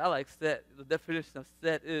set, I like set. The definition of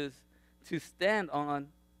set is to stand on,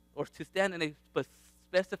 or to stand in a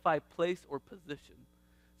specified place or position.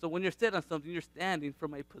 So when you're set on something, you're standing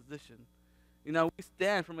from a position. We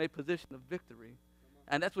stand from a position of victory.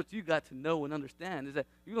 And that's what you got to know and understand, is that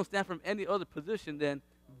you don't stand from any other position than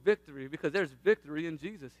victory, because there's victory in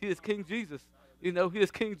Jesus. He is King Jesus. He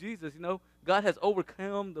is King Jesus. God has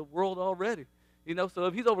overcome the world already. So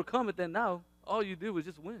if he's overcome it, then now all you do is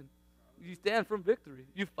just win. You stand from victory.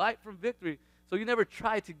 You fight from victory. So you never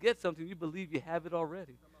try to get something. You believe you have it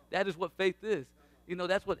already. That is what faith is.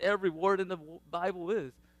 That's what every word in the Bible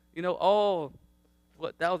is. All,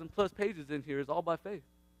 1,000+ pages in here is all by faith.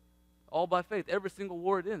 All by faith. Every single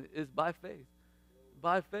word in it is by faith.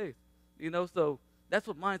 By faith. So that's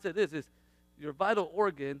what mindset is your vital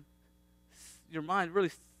organ, your mind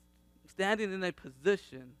really standing in a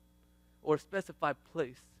position or a specified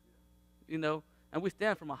place, and we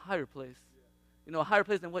stand from a higher place, a higher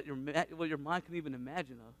place than what your mind can even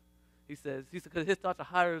imagine of. He says, because his thoughts are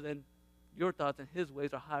higher than your thoughts, and his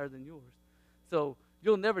ways are higher than yours. So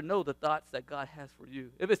you'll never know the thoughts that God has for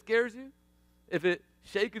you. If it scares you, if it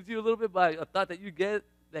shakes you a little bit by a thought that you get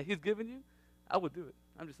that he's given you, I would do it.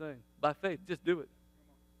 I'm just saying, by faith, just do it.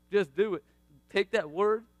 Just do it. Take that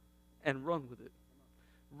word and run with it.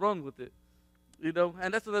 Run with it.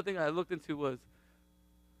 And that's another thing I looked into was,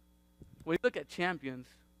 when you look at champions,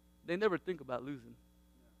 they never think about losing.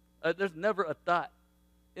 There's never a thought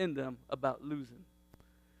in them about losing.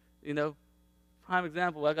 Prime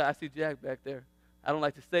example, I see Jack back there. I don't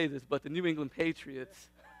like to say this, but the New England Patriots.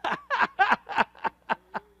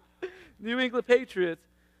 New England Patriots,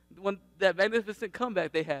 when that magnificent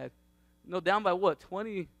comeback they had, down by what,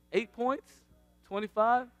 28 points?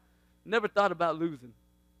 25? Never thought about losing.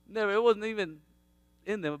 Never. It wasn't even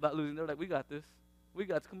in them about losing. They're like, we got this. We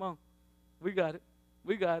got this. Come on. We got it.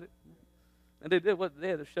 We got it. And they did what they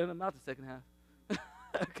had to shut them out the second half.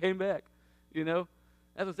 Came back, you know.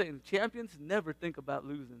 That's what I'm saying. Champions never think about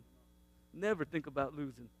losing. Never think about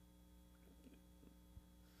losing.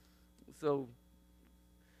 So,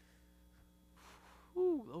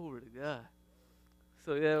 whew, glory to God.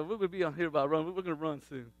 So yeah, we're gonna be on here about run. We're gonna run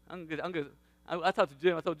soon. I talked to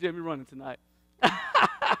Jim. I told Jim you're running tonight.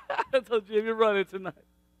 I told Jim you're running tonight.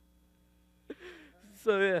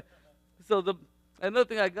 So yeah. So another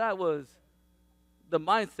thing I got was the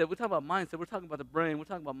mindset. We're talking about mindset. We're talking about the brain. We're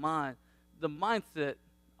talking about mind. The mindset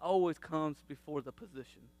always comes before the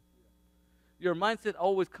position. Your mindset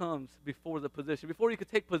always comes before the position. Before you can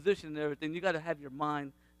take position and everything, you got to have your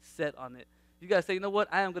mind set on it. You got to say, you know what?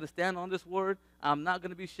 I am going to stand on this word. I'm not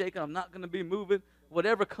going to be shaken. I'm not going to be moving.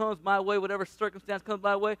 Whatever comes my way, whatever circumstance comes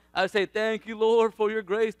my way, I say, thank you, Lord, for your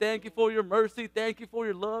grace. Thank you for your mercy. Thank you for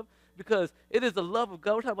your love. Because it is the love of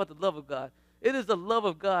God. We're talking about the love of God. It is the love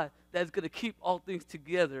of God that's going to keep all things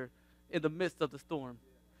together in the midst of the storm.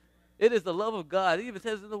 It is the love of God. It even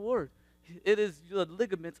says in the word, it is the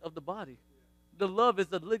ligaments of the body. The love is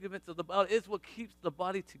the ligaments of the body. It's what keeps the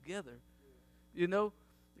body together, you know?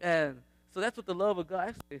 And so that's what the love of God,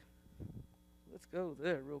 actually, let's go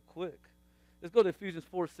there real quick. Let's go to Ephesians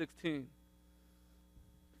 4:16.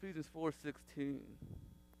 Ephesians 4:16.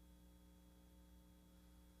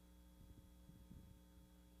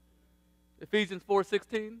 Ephesians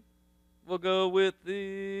 4:16. We'll go with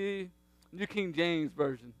the New King James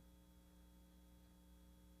Version.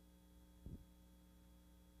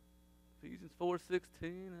 Ephesians 4:16,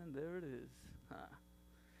 and there it is.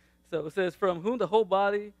 So it says, from whom the whole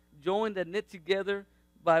body, joined and knit together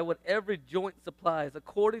by what every joint supplies,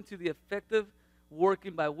 according to the effective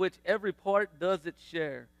working by which every part does its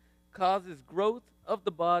share, causes growth of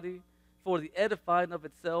the body for the edifying of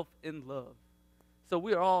itself in love. So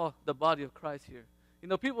we are all the body of Christ here. You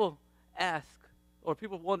know, people ask, or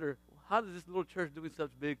people wonder, how does this little church doing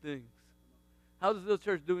such big things? How does this little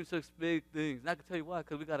church doing such big things? And I can tell you why,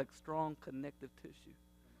 because we got a strong connective tissue.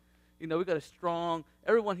 You know, we got a strong,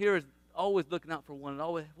 everyone here is always looking out for one and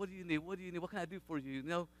always, what do you need? What do you need? What can I do for you? You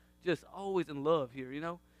know, just always in love here, you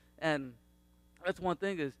know. And that's one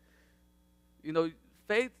thing is, you know,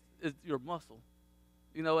 faith is your muscle.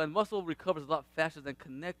 You know, and muscle recovers a lot faster than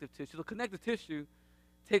connective tissue. So connective tissue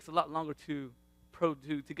takes a lot longer to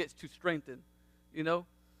get to strengthen. You know,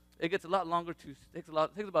 it gets a lot longer takes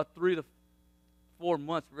about 3 to 4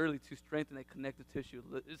 months really to strengthen a connective tissue.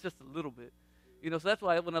 It's just a little bit. You know, so that's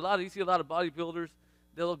why when you see a lot of bodybuilders,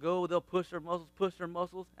 they'll push their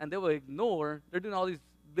muscles, and they will ignore, they're doing all these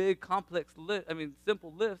big, complex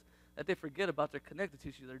simple lifts that they forget about their connective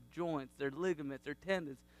tissue, their joints, their ligaments, their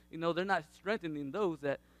tendons. You know, they're not strengthening those,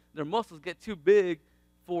 that their muscles get too big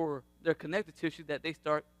for their connective tissue that they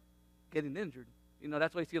start getting injured. You know,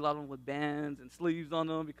 that's why you see a lot of them with bands and sleeves on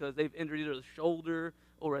them, because they've injured either the shoulder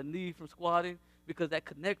or a knee from squatting, because that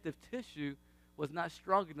connective tissue was not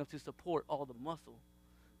strong enough to support all the muscle.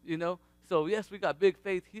 You know? So, yes, we got big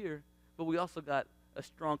faith here, but we also got a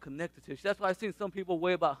strong connective tissue. That's why I've seen some people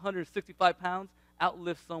weigh about 165 pounds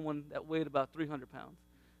outlift someone that weighed about 300 pounds.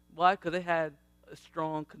 Why? Because they had a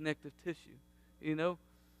strong connective tissue, you know?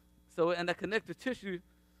 So, and that connective tissue,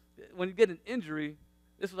 when you get an injury,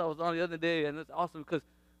 this was I was on the other day, and it's awesome because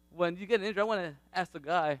when you get an injury, I want to ask the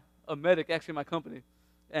guy, a medic actually in my company,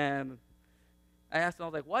 and I asked him, I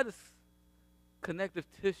was like, why does connective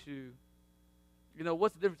tissue, you know,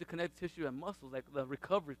 what's the difference between connective tissue and muscles, like the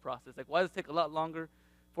recovery process? Like, why does it take a lot longer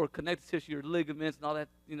for connective tissue, your ligaments and all that,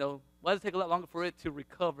 you know, why does it take a lot longer for it to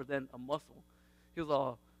recover than a muscle? He was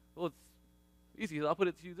all, well, it's easy. I'll put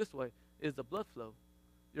it to you this way, is the blood flow.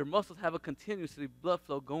 Your muscles have a continuously blood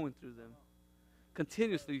flow going through them.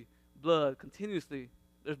 Continuously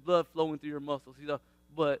there's blood flowing through your muscles, you know,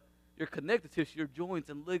 but your connective tissue, your joints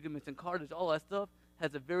and ligaments and cartilage, all that stuff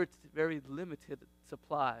has a very, very limited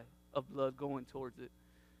supply of blood going towards it.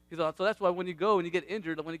 So that's why when you go and you get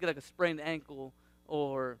injured, when you get like a sprained ankle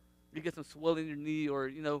or you get some swelling in your knee, or,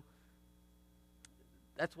 you know,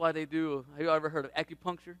 that's why they do, have you ever heard of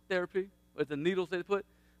acupuncture therapy with the needles they put?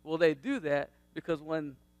 Well, they do that because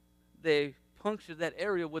when they puncture that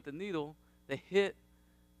area with the needle, they hit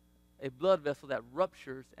a blood vessel that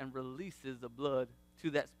ruptures and releases the blood to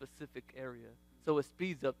that specific area. So it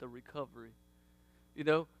speeds up the recovery, you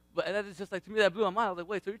know? But that is just like, to me, that blew my mind. I was like,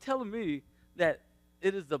 wait, so you're telling me that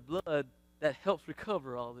it is the blood that helps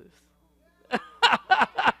recover all this?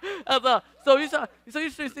 I thought, so you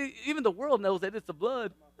see, even the world knows that it's the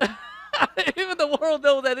blood. Even the world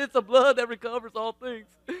knows that it's the blood that recovers all things,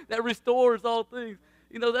 that restores all things.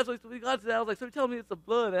 That's what we got to that. I was like, so you telling me it's the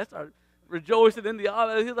blood? And I started rejoicing in the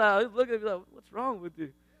audience. He's looking at me like, what's wrong with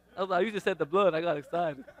you? I was like, you just said the blood. I got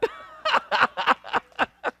excited.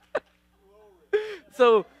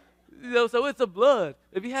 So it's the blood.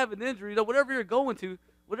 If you have an injury, whatever you're going through,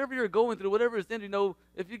 whatever is injury,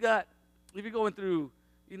 if you're going through,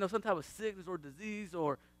 some type of sickness or disease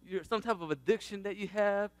or some type of addiction that you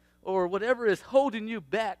have or whatever is holding you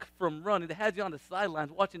back from running, that has you on the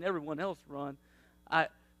sidelines watching everyone else run, I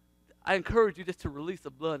encourage you just to release the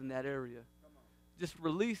blood in that area. Just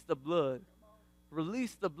release the blood.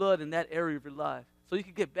 Release the blood in that area of your life so you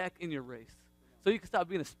can get back in your race. So you can stop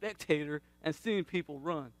being a spectator and seeing people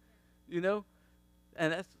run,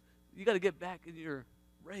 And you got to get back in your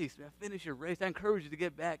race, man. Finish your race. I encourage you to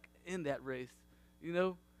get back in that race.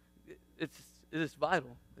 It is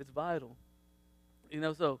vital. It's vital.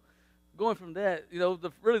 So going from that,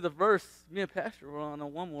 the verse me and Pastor were on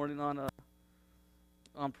one morning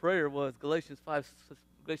on prayer was Galatians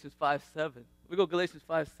 5:7. We go Galatians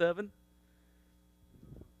 5:7.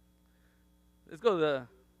 Let's go to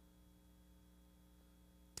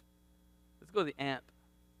the amp.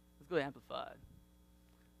 Let's go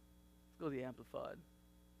to Amplified.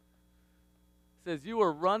 It says, you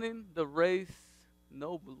are running the race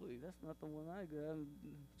nobly. That's not the one I got.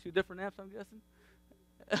 2 different amps, I'm guessing.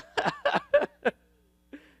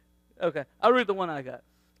 Okay, I'll read the one I got.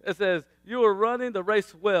 It says, you are running the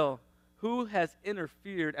race well. Who has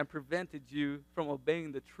interfered and prevented you from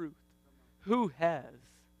obeying the truth? Who has?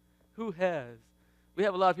 Who has? We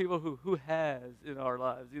have a lot of people who has in our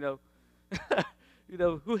lives,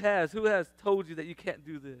 who has told you that you can't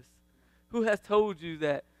do this? Who has told you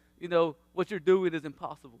that, what you're doing is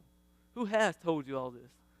impossible? Who has told you all this?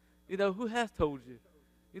 Who has told you?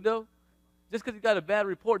 Just because you got a bad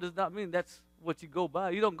report does not mean that's what you go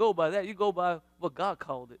by. You don't go by that. You go by what God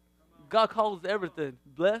called it. God calls everything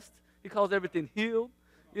blessed. He calls everything healed.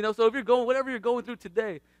 So if whatever you're going through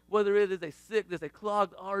today, whether it is a sickness, a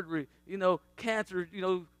clogged artery, cancer,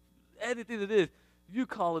 anything it is, you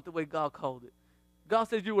call it the way God called it. God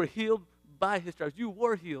says you were healed by his stripes. You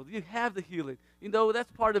were healed. You have the healing.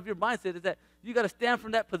 That's part of your mindset, is that you got to stand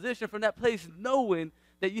from that position, from that place, knowing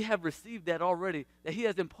that you have received that already, that he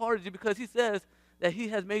has imparted you, because he says that he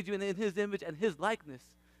has made you in his image and his likeness.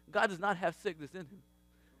 God does not have sickness in him.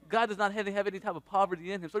 God does not have any type of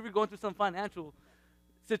poverty in him. So if you're going through some financial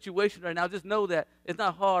situation right now, just know that it's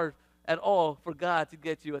not hard at all for God to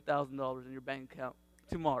get you $1,000 in your bank account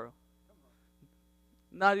tomorrow.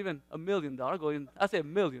 Not even $1 million. I say $1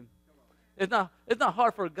 million. It's not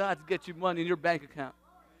hard for God to get you money in your bank account.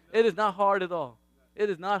 It is not hard at all. It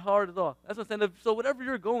is not hard at all. That's what I'm saying. So whatever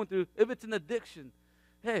you're going through, if it's an addiction,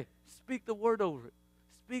 hey, speak the word over it.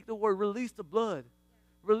 Speak the word. Release the blood.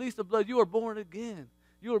 Release the blood. You are born again.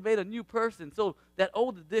 You are made a new person. So that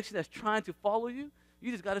old addiction that's trying to follow you,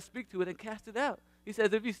 you just got to speak to it and cast it out. He says,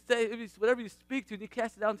 whatever you speak to and you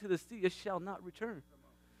cast it out into the sea, it shall not return.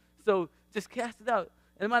 So just cast it out.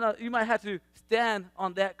 And you might have to stand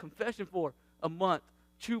on that confession for a month,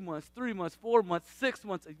 2 months, 3 months, 4 months, 6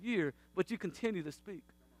 months, a year, but you continue to speak.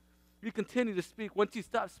 You continue to speak. Once you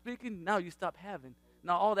stop speaking, now you stop having.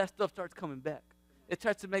 Now all that stuff starts coming back. It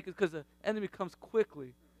tries to make it, because the enemy comes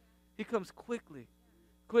quickly. He comes quickly.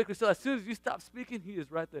 So as soon as you stop speaking, he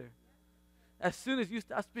is right there. As soon as you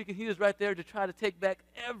stop speaking, he is right there to try to take back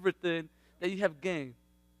everything that you have gained.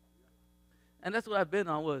 And that's what I've been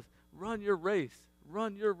on, was run your race.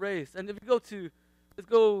 Run your race. And if you go to, let's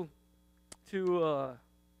go to,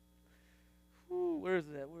 where is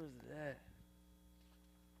it at?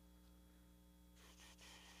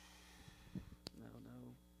 No.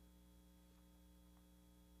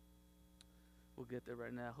 We'll get there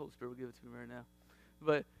right now. Holy Spirit will give it to me right now.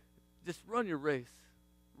 But just run your race.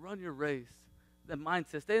 Run your race. That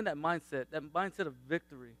mindset. Stay in that mindset of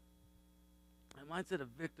victory. That mindset of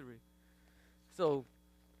victory. So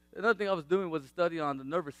another thing I was doing was a study on the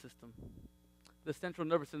nervous system. The central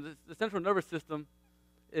nervous system. The central nervous system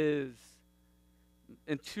is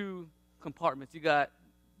in 2 compartments. You got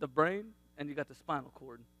the brain and you got the spinal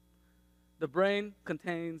cord. The brain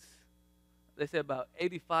contains, they say, about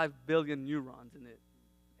 85 billion neurons in it.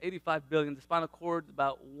 85 billion. The spinal cord,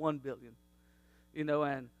 about 1 billion.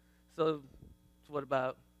 And so it's what,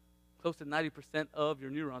 about close to 90% of your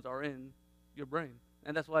neurons are in your brain.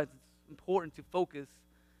 And that's why it's important to focus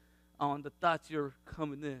on the thoughts you're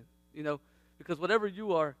coming in, because whatever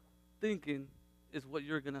you are thinking is what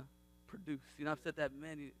you're going to produce. I've said that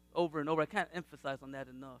over and over. I can't emphasize on that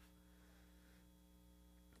enough.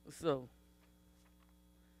 So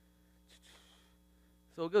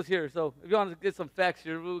it goes here. So if you want to get some facts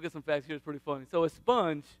here, we'll get some facts here. It's pretty funny. So a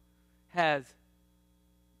sponge has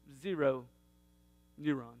 0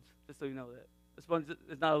 neurons, just so you know that. A sponge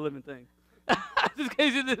is not a living thing. Just in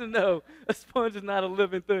case you didn't know, a sponge is not a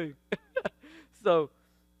living thing. So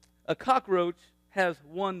a cockroach has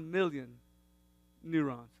 1 million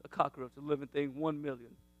neurons. A cockroach, a living thing, 1 million.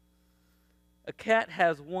 A cat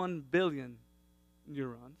has 1 billion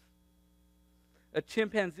neurons. A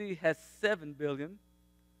chimpanzee has 7 billion.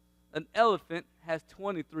 An elephant has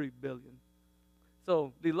 23 billion.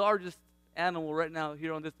 So the largest animal right now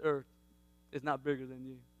here on this earth is not bigger than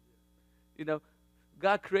you. You know,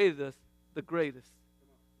 God created us the greatest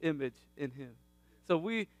image in him. So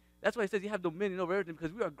that's why he says you have dominion over everything,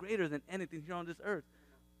 because we are greater than anything here on this earth.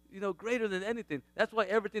 You know, greater than anything. That's why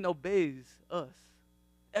everything obeys us.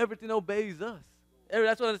 Everything obeys us.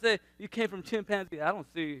 That's what I say. You came from chimpanzee. I don't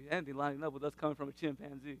see anything lining up with us coming from a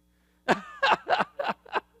chimpanzee.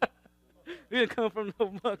 We didn't come from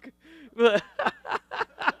no monkey.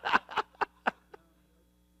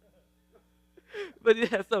 But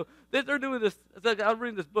yeah, so they're doing this. It's like I'm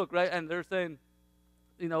reading this book, right? And they're saying,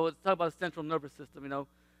 you know, it's talking about the central nervous system, you know,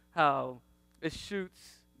 how it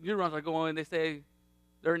shoots, neurons are going, they say,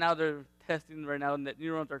 they're testing right now, and that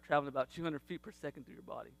neurons are traveling about 200 feet per second through your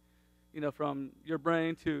body. You know, from your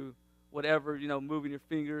brain to whatever, you know, moving your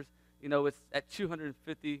fingers, you know, it's at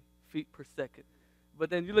 250 feet per second. But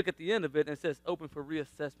then you look at the end of it, and it says open for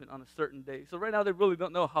reassessment on a certain day. So right now they really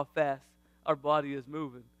don't know how fast our body is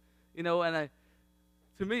moving. You know, and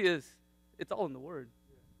to me, it's all in the Word.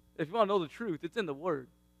 If you want to know the truth, it's in the Word.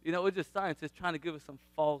 You know, it's just science is trying to give us some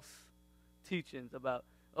false teachings about,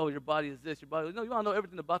 oh, your body is this, your body. No, you want to know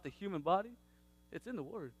everything about the human body? It's in the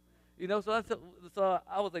Word. You know, so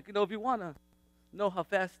I was like, you know, if you want to know how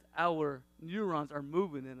fast our neurons are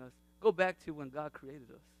moving in us, go back to when God created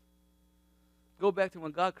us. Go back to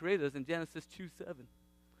when God created us in Genesis 2:7,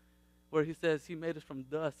 where he says he made us from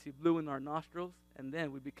dust, he blew in our nostrils, and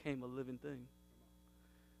then we became a living thing.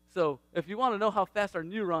 So if you want to know how fast our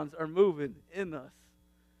neurons are moving in us,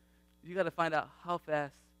 you got to find out how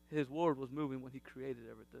fast his word was moving when he created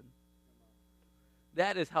everything.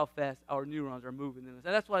 That is how fast our neurons are moving in us.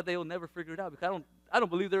 And that's why they will never figure it out, because I don't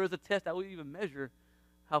believe there is a test that will even measure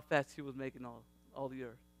how fast he was making all the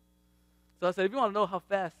earth. So I said, if you want to know how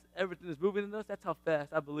fast everything is moving in us, that's how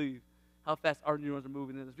fast I believe how fast our neurons are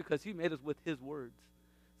moving in us, because he made us with his words.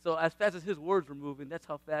 So as fast as his words were moving, that's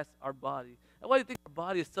how fast our body. And why do you think our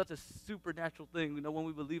body is such a supernatural thing, you know, when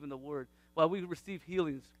we believe in the word? Why we receive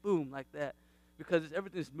healings, boom, like that. Because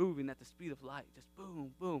everything is moving at the speed of light, just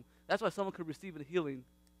boom, boom. That's why someone could receive a healing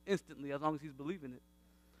instantly, as long as he's believing it.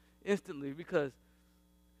 Instantly, because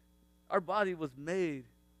our body was made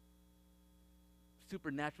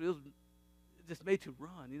supernaturally. It was just made to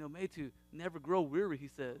run, you know, made to never grow weary, he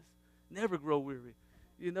says. Never grow weary,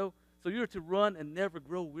 you know. So you're to run and never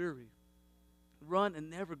grow weary. Run and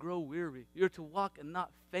never grow weary. You're to walk and not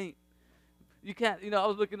faint. You can't, you know, I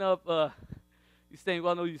was looking up Usain,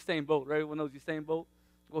 well, I know Usain Bolt, right? Everyone knows Usain Bolt.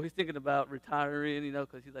 Well, he's thinking about retiring, you know,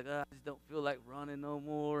 because he's like, I just don't feel like running no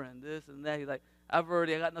more and this and that. He's like, I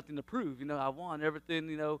got nothing to prove. You know, I won everything,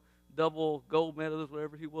 you know, double gold medals,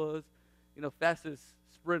 whatever he was, you know, fastest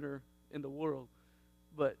sprinter in the world.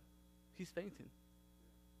 But he's fainting.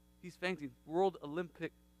 He's fainting. World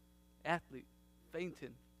Olympic athlete,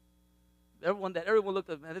 fainting. Everyone looked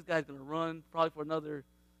up, man, this guy's going to run probably for another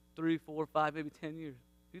 3, 4, 5, maybe 10 years.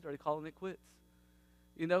 He's already calling it quits.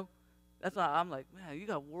 You know? That's why I'm like, man, you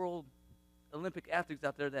got world Olympic athletes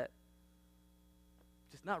out there that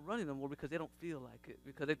just not running no more because they don't feel like it,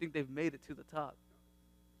 because they think they've made it to the top.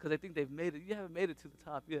 Because they think they've made it. You haven't made it to the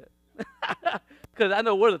top yet. Because I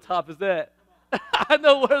know where the top is at. I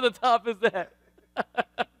know where the top is at.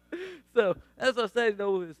 So that's what I'm saying,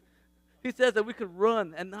 though, is he says that we could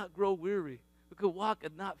run and not grow weary. We could walk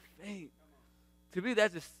and not faint. To me,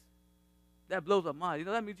 that blows my mind. You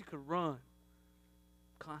know, that means you could run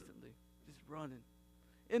constantly, just running.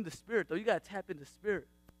 In the Spirit, though, you got to tap into the Spirit.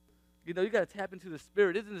 You know, you got to tap into the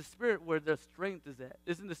Spirit. It's in the Spirit where the strength is at.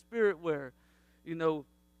 It's in the Spirit where, you know,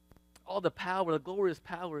 all the power, the glorious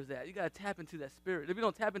power is at. You got to tap into that Spirit. If you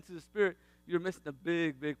don't tap into the Spirit, you're missing a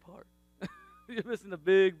big, big part. You're missing a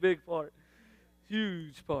big, big part.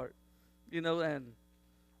 Huge part. You know, and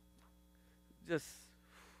just,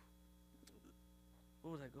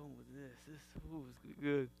 where was I going with this? This is going to be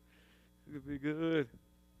good. It's going to be good.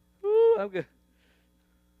 Woo, I'm good.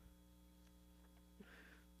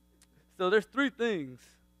 So there's three things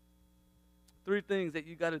that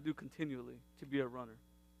you got to do continually to be a runner.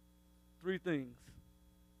 3 things.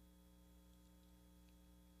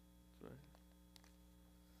 Sorry.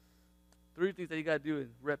 3 things that you got to do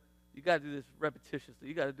you got to do this repetitiously.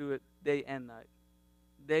 You got to do it day and night.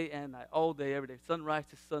 day and night, all day, every day, sunrise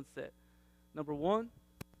to sunset. Number one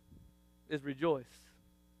is rejoice.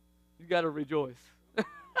 You got to rejoice.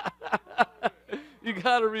 You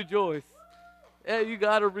got to rejoice. Yeah, you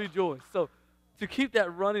got to rejoice. So to keep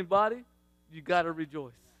that running body, you got to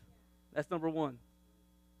rejoice. That's number one.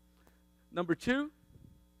 Number two,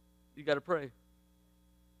 you got to pray.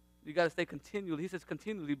 You got to stay continually. He says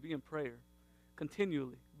continually be in prayer.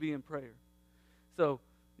 Continually be in prayer. So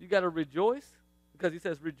you got to rejoice because he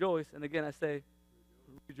says rejoice. And again, I say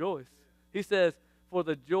rejoice. He says, for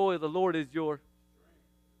the joy of the Lord is your.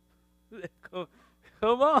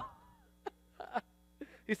 Come on.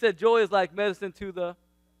 He said joy is like medicine to the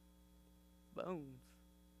bones.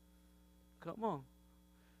 Come on.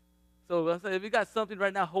 So I say, if you got something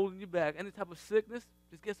right now holding you back, any type of sickness,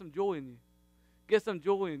 just get some joy in you. Get some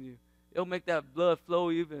joy in you. It'll make that blood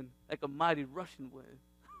flow even like a mighty rushing wind.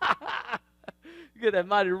 You get that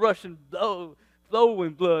mighty rushing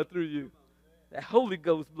flowing blood through you. That Holy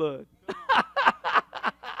Ghost blood.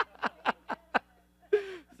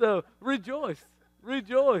 So rejoice.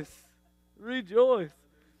 Rejoice. Rejoice.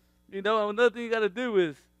 You know, another thing you got to do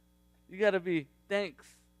is you got to be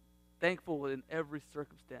thankful in every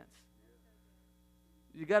circumstance.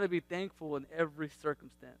 You got to be thankful in every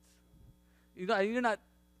circumstance. You're not,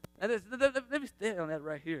 let me stay on that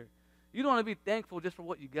right here. You don't want to be thankful just for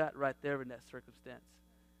what you got right there in that circumstance.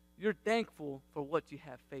 You're thankful for what you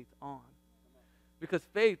have faith on. Because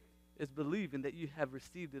faith is believing that you have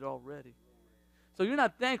received it already. So you're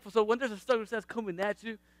not thankful. So when there's a circumstance coming at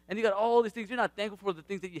you, and you got all these things, you're not thankful for the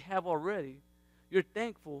things that you have already. You're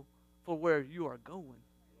thankful for where you are going.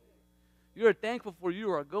 You're thankful for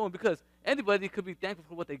you are going because anybody could be thankful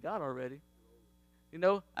for what they got already. You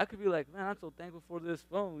know, I could be like, man, I'm so thankful for this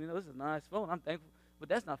phone. You know, this is a nice phone. I'm thankful. But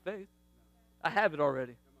that's not faith. I have it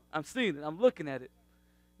already. I'm seeing it. I'm looking at it.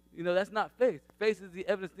 You know, that's not faith. Faith is the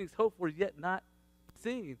evidence of things hoped for yet not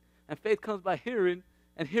seen. And faith comes by hearing,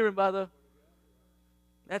 and hearing by the,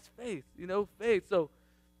 that's faith. You know, faith. So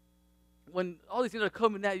when all these things are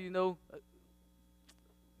coming at you, you know,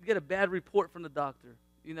 you get a bad report from the doctor.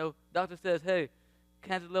 You know, doctor says, hey,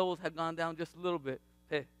 cancer levels have gone down just a little bit.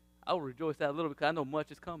 Hey, I will rejoice that a little bit because I know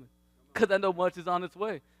much is coming. Because I know much is on its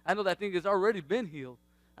way. I know that thing has already been healed.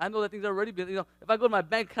 I know that thing's already been, you know, if I go to my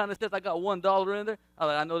bank account and it says I got $1 in there,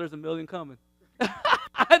 I know there's $1 million coming.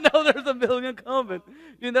 I know there's $1 million coming,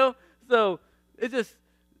 you know? So it's just,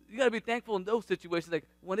 you got to be thankful in those situations. Like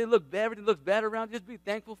when it looks bad, everything looks bad around, just be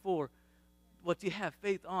thankful for what you have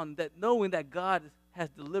faith on, that knowing that God has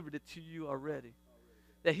delivered it to you already.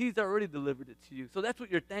 That he's already delivered it to you. So that's what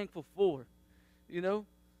you're thankful for, you know?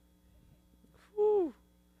 Whew.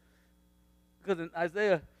 Because in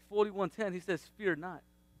Isaiah 41:10, he says, fear not,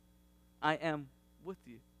 I am with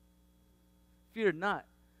you. Fear not.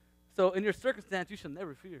 So in your circumstance, you shall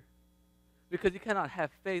never fear. Because you cannot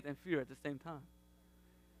have faith and fear at the same time.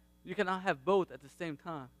 You cannot have both at the same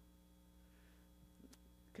time.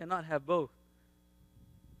 Cannot have both.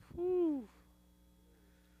 Whew.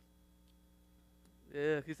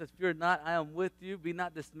 Yeah, he says, fear not, I am with you. Be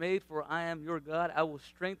not dismayed, for I am your God. I will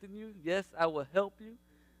strengthen you. Yes, I will help you.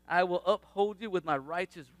 I will uphold you with my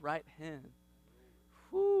righteous right hand.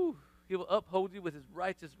 Whew. He will uphold you with his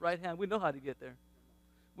righteous right hand. We know how to get there.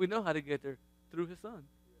 We know how to get there through his son.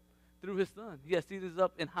 Through his son. He has seated us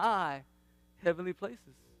up in high heavenly places.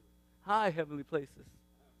 High heavenly places.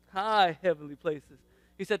 High heavenly places.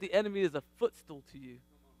 He said the enemy is a footstool to you.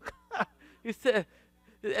 He said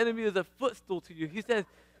the enemy is a footstool to you. He said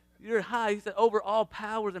you're high. He said over all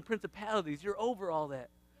powers and principalities. You're over all that.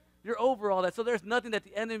 You're over all that. So there's nothing that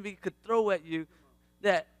the enemy could throw at you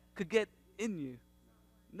that could get in you.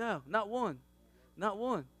 No, not one. Not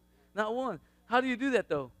one. Not one. How do you do that,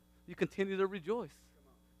 though? You continue to rejoice.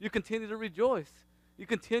 You continue to rejoice. You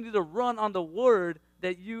continue to run on the word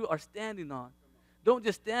that you are standing on. Don't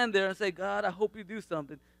just stand there and say, God, I hope you do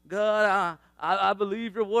something. God, I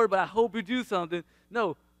believe your word, but I hope you do something.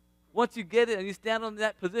 No. Once you get it and you stand on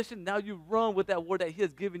that position, now you run with that word that he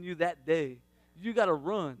has given you that day. You got to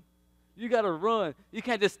run. You got to run. You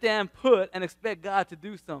can't just stand put and expect God to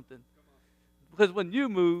do something. Because when you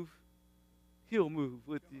move, he'll move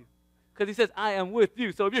with you. Because he says, I am with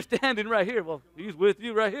you. So if you're standing right here, well, he's with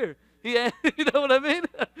you right here. You know what I mean?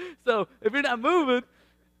 So if you're not moving,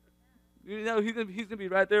 you know, he's gonna be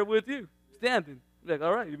right there with you, standing. You're like,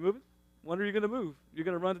 all right, you moving? When are you going to move? You're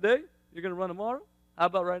going to run today? You're going to run tomorrow? How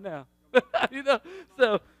about right now? You know,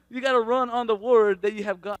 so you got to run on the word that you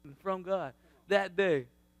have gotten from God that day.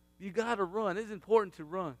 You got to run. It's important to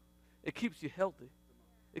run. It keeps you healthy.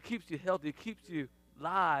 It keeps you healthy. It keeps you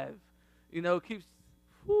live. You know, it keeps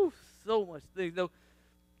so much things. You know,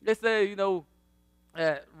 they say, you know,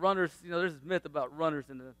 runners, there's this myth about runners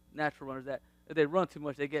and the natural runners that if they run too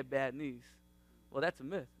much, they get bad knees. Well, that's a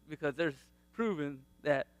myth because there's proven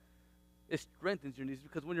that it strengthens your knees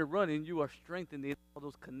because when you're running, you are strengthening all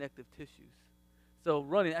those connective tissues. So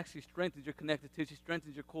running actually strengthens your connective tissue,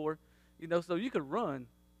 strengthens your core. So you could run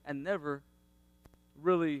and never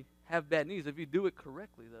really have bad knees if you do it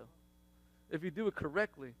correctly, though. If you do it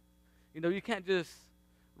correctly, you can't just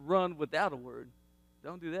run without a word.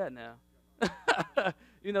 Don't do that now.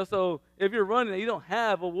 So if you're running and you don't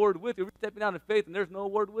have a word with it, if you're stepping out in faith and there's no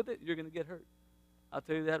word with it, you're going to get hurt. I'll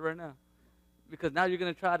tell you that right now. Because now you're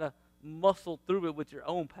going to try to muscle through it with your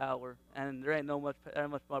own power, and there ain't much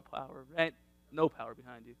more power. There ain't no power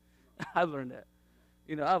behind you. I've learned that.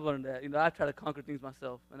 I've learned that. I tried to conquer things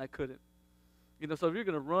myself, and I couldn't. So if you're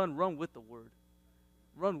going to run with the word.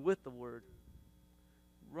 Run with the word.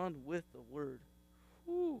 Run with the word.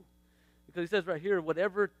 Whew. Because he says right here,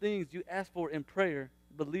 whatever things you ask for in prayer,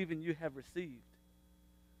 believing you have received.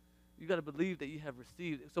 You got to believe that you have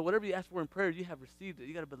received it. So whatever you ask for in prayer, you have received it.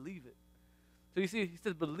 You got to believe it. So you see, he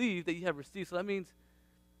says believe that you have received. So that means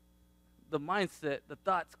the mindset, the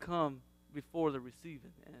thoughts come before the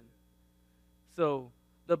receiving. And so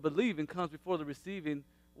the believing comes before the receiving.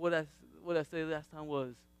 What I said last time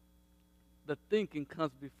was the thinking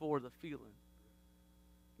comes before the feeling.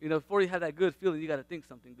 Before you have that good feeling, you got to think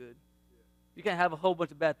something good. You can't have a whole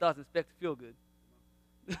bunch of bad thoughts and expect to feel good.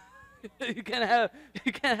 you can't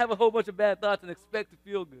have a whole bunch of bad thoughts and expect to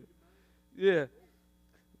feel good. Yeah.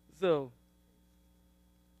 So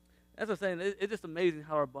that's what I'm saying. It's just amazing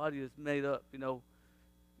how our body is made up.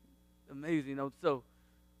 Amazing. So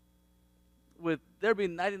with there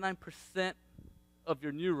being 99% of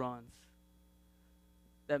your neurons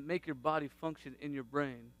that make your body function in your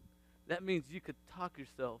brain, that means you could talk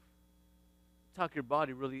your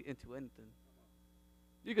body really into anything.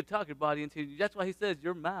 You could talk your body into, that's why he says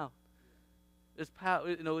your mouth is power,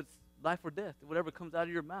 it's life or death, whatever comes out of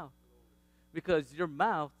your mouth. Because your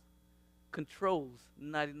mouth controls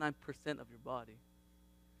 99% of your body.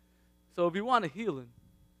 So if you want a healing,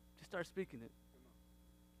 just start speaking it.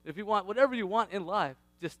 If you want whatever you want in life,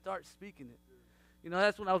 just start speaking it.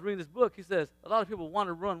 That's when I was reading this book. He says a lot of people want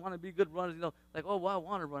to run, want to be good runners. Like, oh, well, I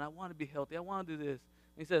want to run. I want to be healthy. I want to do this.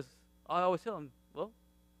 And he says, I always tell them, well,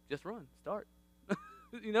 just run. Start.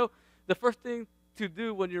 The first thing to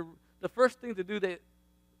do if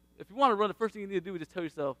you want to run, the first thing you need to do is just tell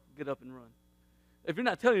yourself, get up and run. If you're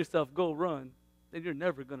not telling yourself, go run, then you're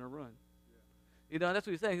never going to run. And that's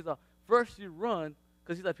what he's saying. He's like, first you run,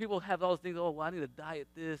 because he's like, people have all those things, oh, well, I need to diet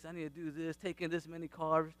this, I need to do this, take in this many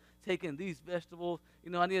carbs, take in these vegetables,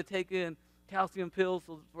 I need to take in calcium pills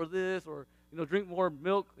for this, or, drink more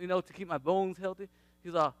milk, to keep my bones healthy.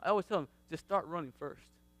 He's like, I always tell him, just start running first.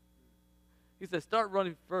 He says, start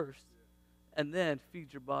running first, and then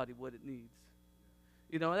feed your body what it needs.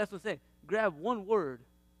 And that's what I'm saying. Grab one word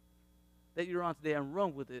that you're on today and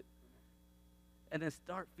run with it, and then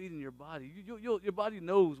start feeding your body. Your body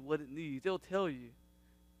knows what it needs. It'll tell you.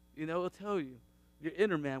 It'll tell you. Your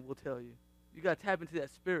inner man will tell you. You got to tap into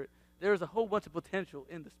that spirit. There's a whole bunch of potential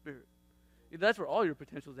in the spirit. That's where all your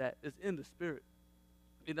potential's at, is in the spirit.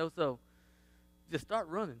 So just start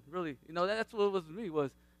running, really. That's what it was with me,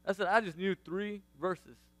 I said I just knew 3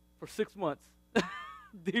 verses for 6 months.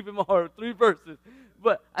 Deep in my heart, 3 verses.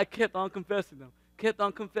 But I kept on confessing them, kept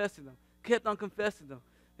on confessing them, kept on confessing them.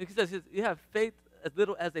 And he says, you have faith as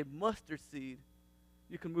little as a mustard seed,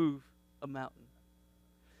 you can move a mountain.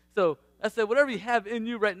 So I said, whatever you have in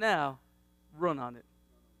you right now, run on it.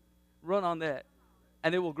 Run on that.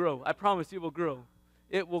 And it will grow. I promise you it will grow.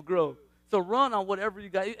 It will grow. So run on whatever you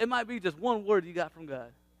got. It might be just one word you got from God.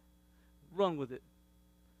 Run with it.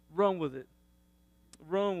 Run with it.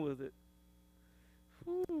 Run with it.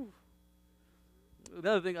 Whew.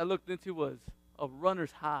 Another thing I looked into was a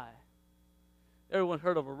runner's high. Everyone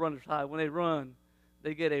heard of a runner's high. When they run,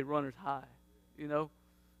 they get a runner's high,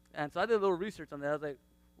 And so I did a little research on that. I was like,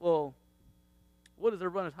 well, what is a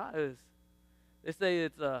runner's high is? They say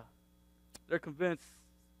it's, they're convinced,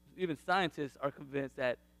 even scientists are convinced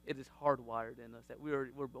that it is hardwired in us, that we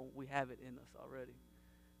have it in us already.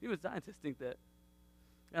 Even scientists think that.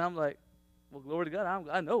 And I'm like, well, glory to God,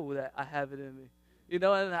 I know that I have it in me. And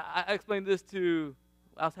I explained this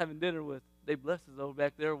I was having dinner with, they blessed us over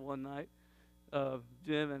back there one night,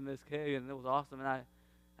 Jim and Miss Kay, and it was awesome. And I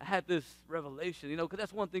had this revelation, because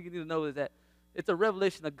that's one thing you need to know is that it's a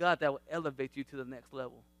revelation of God that will elevate you to the next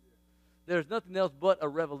level. There's nothing else but a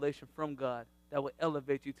revelation from God that will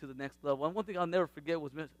elevate you to the next level. And one thing I'll never forget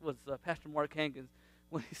was Pastor Mark Hankins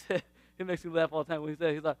when he said, he makes me laugh all the time when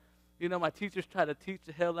he You know, my teachers try to teach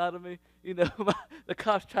the hell out of me. You know, the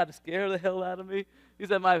cops try to scare the hell out of me. He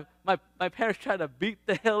said my parents tried to beat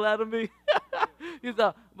the hell out of me. He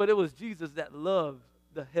said, but it was Jesus that loved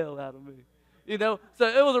the hell out of me. You know, so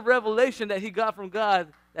it was a revelation that he got from God,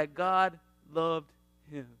 that God loved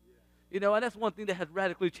him. You know, and that's one thing that has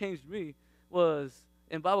radically changed me was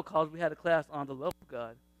in Bible college we had a class on the love of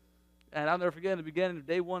God. And I'll never forget in the beginning of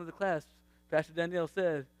day one of the class, Pastor Danielle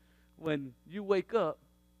said, when you wake up,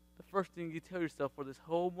 the first thing you tell yourself for this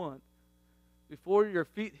whole month, before your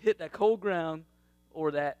feet hit that cold ground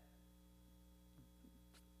or that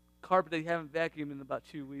carpet that you haven't vacuumed in about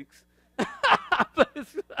 2 weeks,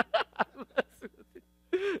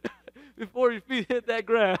 before your feet hit that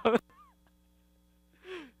ground,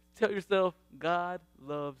 tell yourself, God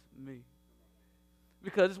loves me.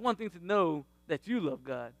 Because it's one thing to know that you love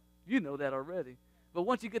God. You know that already. But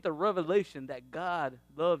once you get the revelation that God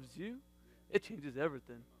loves you, it changes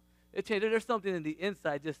everything. It changes. There's something in the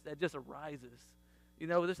inside that just arises. You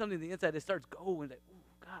know, there's something in the inside that starts going like,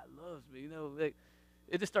 ooh, God loves me. You know, like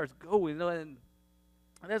it just starts going. You know, and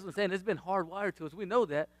that's what I'm saying. It's been hardwired to us. We know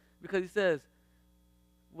that because he says,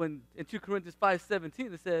 when in 2 Corinthians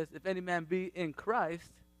 5:17 it says, if any man be in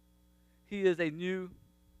Christ, he is a new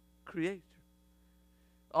creature.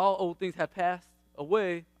 All old things have passed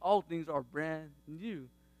away. All things are brand new.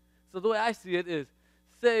 So the way I see it is,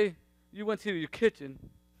 say you went to your kitchen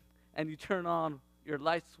and you turn on your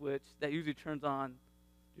light switch that usually turns on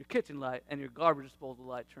your kitchen light, and your garbage disposal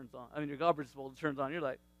light turns on. I mean, your garbage disposal turns on. You're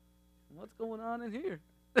like, what's going on in here?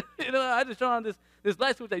 You know, I just turn on this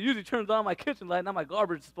light switch that usually turns on my kitchen light. Now my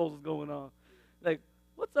garbage disposal is going on. Like,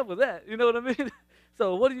 what's up with that? You know what I mean?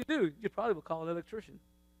 So what do? You probably would call an electrician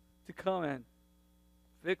to come and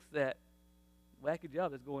fix that wacky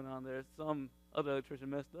job that's going on there. Some other electrician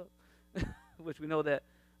messed up, which we know that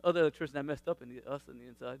other electrician that messed up us on the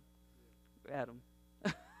inside, Adam.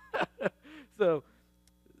 So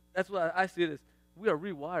that's what I see it as. We are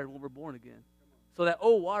rewired when we're born again. So that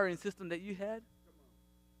old wiring system that you had,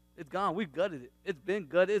 it's gone. We gutted it. It's been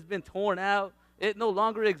gutted. It's been torn out. It no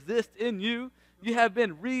longer exists in you. You have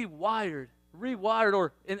been rewired,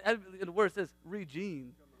 or in the word it says regene.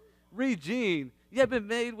 Regene. You have been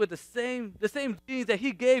made with the same genes that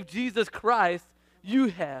he gave Jesus Christ. You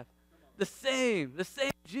have the same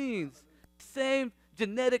genes, same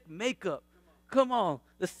genetic makeup. Come on,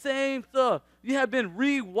 the same stuff. You have been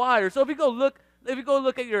rewired. So if you go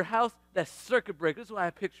look at your house, that circuit breaker. This is why I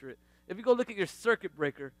picture it. If you go look at your circuit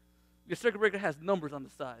breaker has numbers on the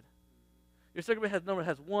side. Your circuit breaker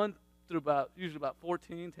has 1 through usually about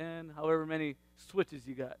 14, 10, however many switches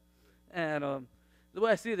you got. And the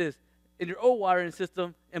way I see it is, in your old wiring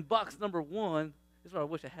system, in box number 1, this is what I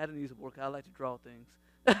wish I had in these work. I like to draw things.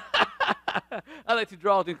 I like to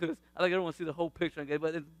draw things because I like everyone to see the whole picture.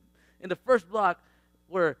 But in the first block,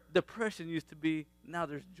 where depression used to be, now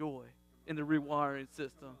there's joy in the rewiring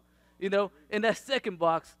system. You know, in that second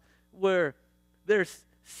box, where there's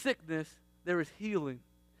sickness, there is healing.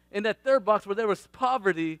 In that third box, where there was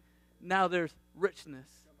poverty, now there's richness.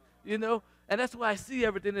 You know, and that's why I see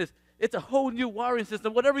everything is. It's a whole new wiring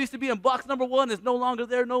system. Whatever used to be in box number 1 is no longer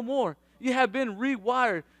there no more. You have been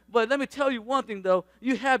rewired. But let me tell you one thing, though.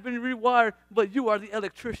 You have been rewired, but you are the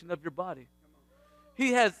electrician of your body.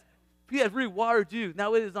 He has rewired you.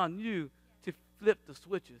 Now it is on you to flip the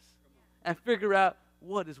switches and figure out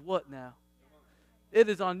what is what now. It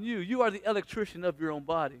is on you. You are the electrician of your own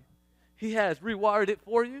body. He has rewired it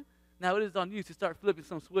for you. Now it is on you to start flipping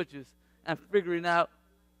some switches and figuring out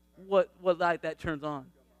what light that turns on.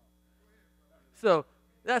 So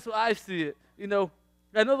that's what I see it. You know,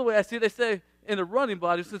 another way I see it, they say in the running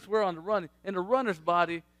body, since we're on the running, in the runner's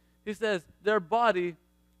body, he says their body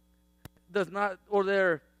does not, or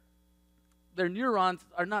their neurons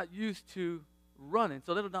are not used to running,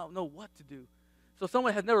 so they do not know what to do. So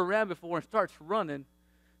someone has never ran before and starts running,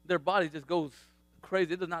 their body just goes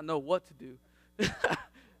crazy. It does not know what to do.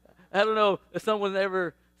 I don't know if someone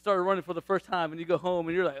ever started running for the first time and you go home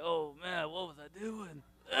and you're like, oh man, what was I doing?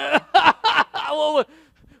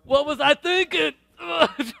 What was I thinking?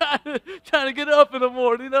 trying to get up in the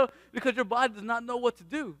morning, you know, because your body does not know what to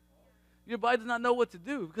do. Your body does not know what to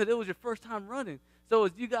do because it was your first time running. So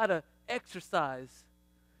you got to exercise.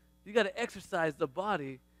 You got to exercise the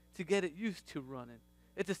body to get it used to running.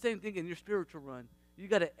 It's the same thing in your spiritual run. You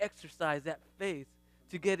got to exercise that faith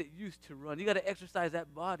to get it used to run. You got to exercise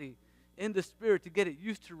that body in the spirit to get it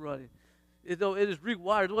used to running. Though it is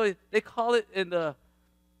rewired. Well, they call it in the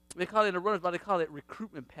runner's body. They call it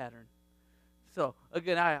recruitment pattern. So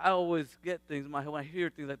again, I always get things when I hear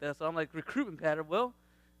things like that. So I'm like, recruitment pattern. Well,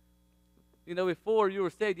 you know, before you were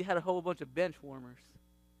saved, you had a whole bunch of bench warmers.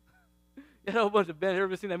 You had a whole bunch of bench.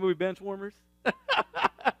 Ever seen that movie Benchwarmers?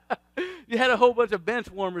 You had a whole bunch of bench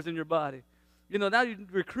warmers in your body. You know, now you're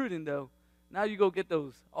recruiting, though. Now you go get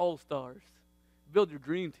those all-stars. Build your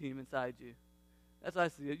dream team inside you. That's how I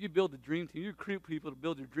see it. You build the dream team. You recruit people to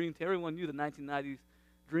build your dream team. Everyone knew the 1990s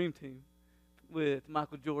dream team with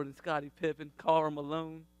Michael Jordan, Scottie Pippen, Karl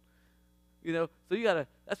Malone. You know, so you got to,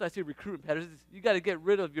 that's why I see recruiting patterns. You got to get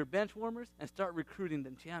rid of your bench warmers and start recruiting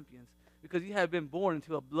them champions, because you have been born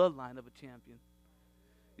into a bloodline of a champion.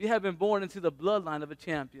 You have been born into the bloodline of a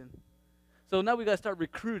champion. So now we got to start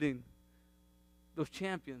recruiting those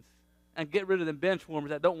champions and get rid of them bench warmers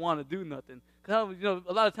that don't want to do nothing. Because, you know,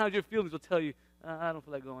 a lot of times your feelings will tell you, I don't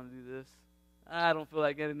feel like going to do this. I don't feel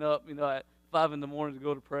like getting up, you know, at 5 in the morning to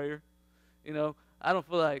go to prayer. You know, I don't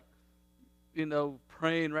feel like, you know,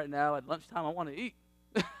 praying right now at lunchtime. I want to eat.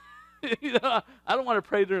 You know, I don't want to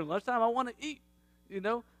pray during lunchtime. I want to eat. You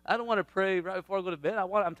know, I don't want to pray right before I go to bed.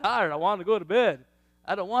 I'm tired. I want to go to bed.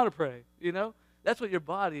 I don't want to pray. You know, that's what your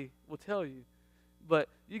body will tell you. But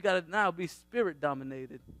you got to now be spirit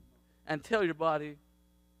dominated and tell your body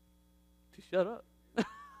to shut up.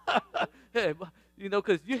 Hey, you know,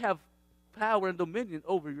 because you have power and dominion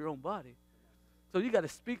over your own body. So you got to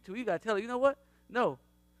speak to it. You got to tell it, you know what? No,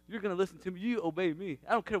 you're going to listen to me. You obey me.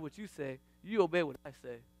 I don't care what you say. You obey what I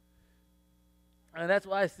say. And that's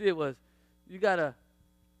why I see it was, you got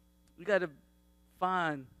to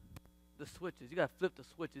find the switches. You got to flip the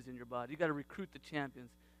switches in your body. You got to recruit the champions,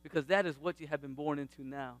 because that is what you have been born into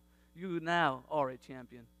now. You now are a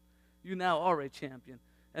champion. You now are a champion.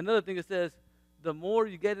 Another thing it says, the more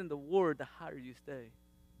you get in the Word, the higher you stay.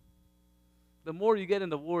 The more you get in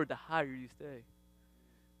the Word, the higher you stay.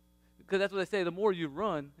 Because that's what they say, the more you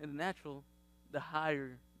run in the natural, the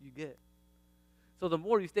higher you get. So the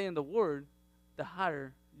more you stay in the Word, the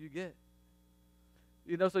higher you get.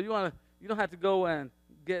 You know, so you don't have to go and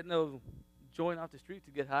get no joint off the street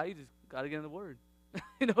to get high. You just got to get in the Word.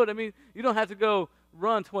 You know what I mean? You don't have to go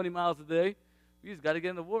run 20 miles a day. You just got to get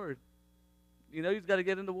in the Word. You know, you just got to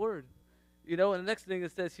get in the Word. You know, and the next thing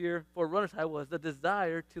it says here for runner's high was the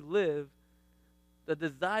desire to live. The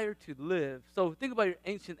desire to live. So think about your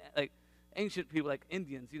ancient people like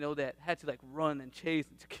Indians, you know, that had to like run and chase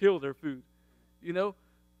and to kill their food. You know,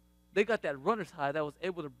 they got that runner's high that was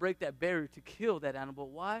able to break that barrier to kill that animal.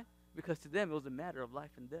 Why? Because to them it was a matter of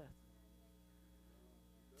life and death.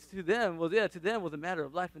 To them was a matter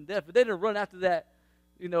of life and death. But they didn't run after that,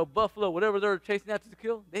 you know, buffalo, whatever they were chasing after to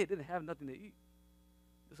kill. They didn't have nothing to eat.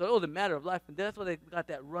 So it was a matter of life and death. That's why they got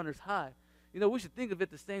that runner's high. You know, we should think of it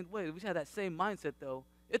the same way. We should have that same mindset, though.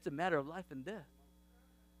 It's a matter of life and death.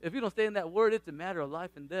 If you don't stay in that word, it's a matter of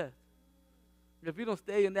life and death. If you don't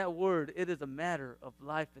stay in that word, it is a matter of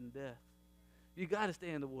life and death. You got to stay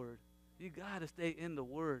in the word. You got to stay in the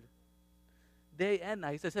word. Day and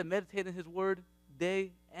night. He said, meditate in his word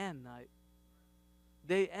day and night.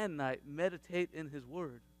 Day and night, meditate in his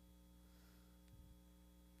word.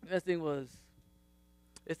 The next thing was,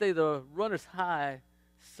 they say the runner's high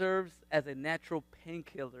serves as a natural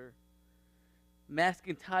painkiller,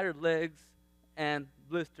 masking tired legs and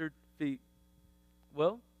blistered feet.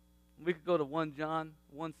 Well, we could go to 1 John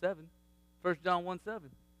 1:7. 1 John 1:7.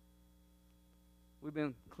 We've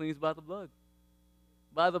been cleansed by the blood.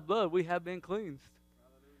 By the blood, we have been cleansed.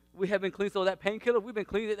 We have been cleansed. So that painkiller, we've been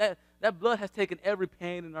cleansed. That blood has taken every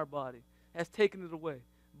pain in our body, has taken it away.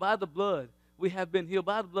 By the blood, we have been healed.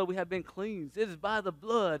 By the blood, we have been cleansed. It is by the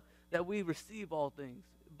blood that we receive all things.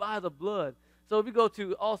 By the blood. So if we go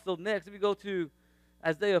to also next, if we go to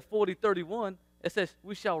Isaiah 40:31, it says,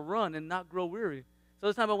 we shall run and not grow weary. So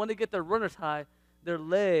it's talking about when they get their runner's high, their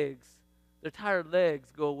legs, their tired legs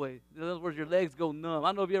go away. In other words, your legs go numb. I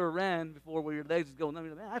don't know if you ever ran before where your legs just go numb.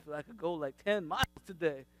 You're like, man, I feel like I could go like 10 miles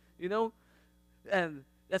today, you know? And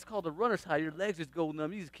that's called the runner's high. Your legs just go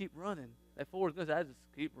numb. You just keep running. Like Forrest Gump said, I just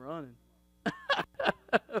keep running.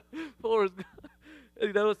 Forrest Gump.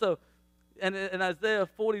 You know, so, and in Isaiah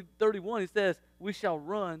 40:31, he says, we shall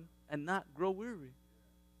run and not grow weary.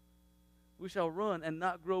 We shall run and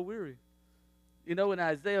not grow weary. You know, in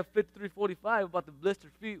Isaiah 53:45 about the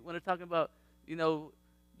blistered feet, when they're talking about, you know,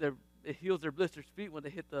 it heals their blistered feet when they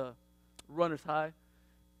hit the runner's high.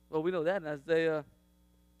 Well, we know that in Isaiah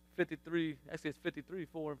 53, actually it's 53,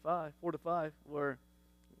 4 to 5, where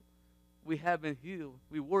we have been healed.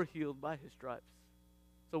 We were healed by his stripes.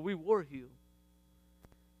 So we were healed.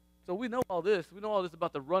 So we know all this. We know all this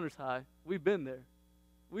about the runner's high. We've been there.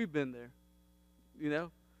 We've been there. You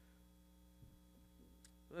know?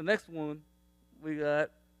 The next one we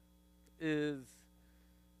got is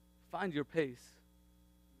find your pace.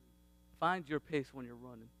 Find your pace when you're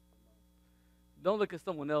running. Don't look at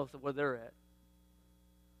someone else where they're at.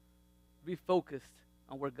 Be focused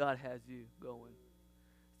on where God has you going.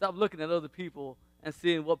 Stop looking at other people and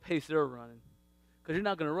seeing what pace they're running. Because you're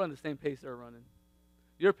not going to run the same pace they're running.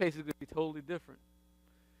 Your pace is going to be totally different.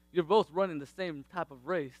 You're both running the same type of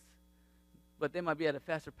race, but they might be at a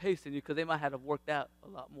faster pace than you because they might have worked out a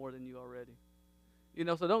lot more than you already. You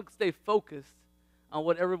know, so don't stay focused on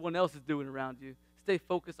what everyone else is doing around you. Stay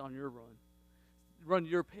focused on your run. Run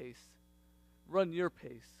your pace. Run your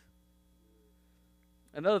pace.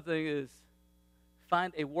 Another thing is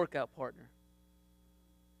find a workout partner.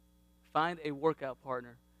 Find a workout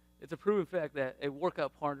partner. It's a proven fact that a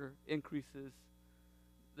workout partner increases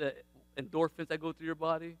the endorphins that go through your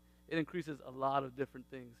body. It increases a lot of different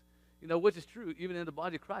things. You know, which is true. Even in the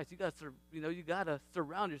body of Christ, you got to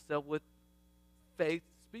surround yourself with faith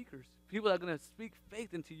speakers. People that are going to speak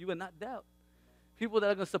faith into you and not doubt. People that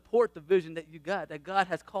are going to support the vision that you got, that God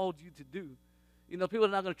has called you to do. You know, people are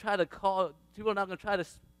not going to try to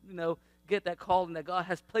get that calling that God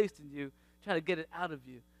has placed in you, try to get it out of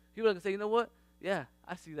you. People are going to say, you know what? Yeah,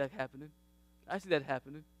 I see that happening. I see that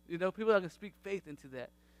happening. You know, people are going to speak faith into that.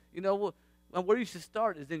 You know, where you should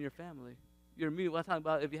start is in your family. Your immediate, I'm talking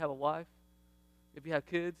about if you have a wife, if you have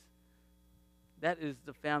kids, that is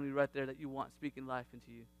the family right there that you want speaking life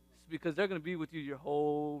into you. It's because they're going to be with you your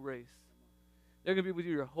whole race. They're going to be with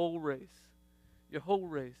you your whole race. Your whole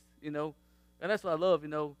race, you know. And that's what I love, you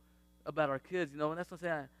know, about our kids, you know. And that's what I'm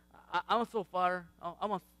saying. I'm so fire.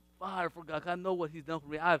 I'm on fire for God. I know what he's done for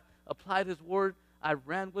me. I've applied his word. I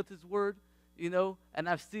ran with his word, you know, and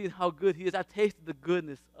I've seen how good he is. I've tasted the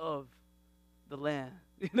goodness of the land.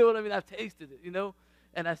 You know what I mean? I've tasted it, you know.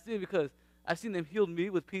 And I've seen it because I've seen them heal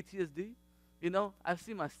me with PTSD. You know, I've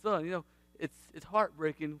seen my son, you know, it's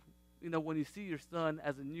heartbreaking, you know, when you see your son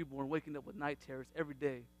as a newborn waking up with night terrors every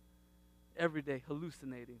day,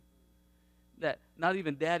 hallucinating. That not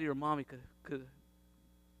even daddy or mommy could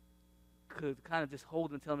kind of just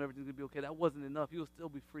hold him and tell him everything's going to be okay. That wasn't enough. He will still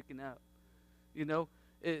be freaking out. You know,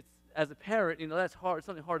 it's as a parent, you know, that's hard. It's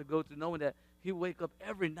something hard to go through, knowing that he would wake up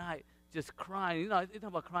every night just crying. You know, you're talking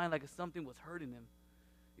about crying like if something was hurting him,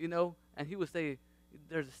 you know, and he would say,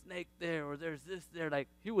 there's a snake there or there's this there. Like,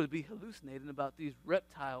 he would be hallucinating about these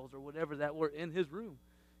reptiles or whatever that were in his room.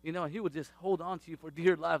 You know, and he would just hold on to you for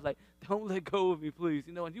dear life, like, don't let go of me, please.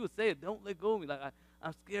 You know, and he would say it, don't let go of me. Like,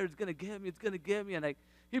 I'm scared it's going to get me, it's going to get me. And, like,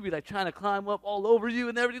 he'd be, like, trying to climb up all over you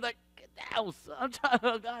and everything. Like, get down, son. I'm trying to,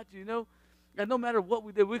 I got you, you know. And no matter what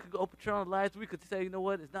we did, we could go up and turn on the lights. We could say, you know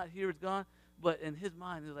what, it's not here, it's gone. But in his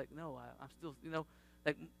mind, he's like, no, I'm still, you know.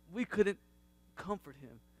 Like, we couldn't comfort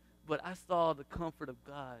him. But I saw the comfort of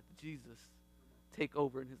God, Jesus, take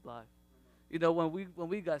over in his life. You know, when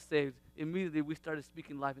we got saved, immediately we started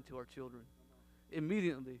speaking life into our children.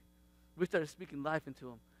 Immediately, we started speaking life into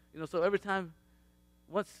them. You know, so every time,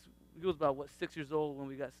 once he was about 6 years old when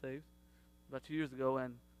we got saved, about 2 years ago,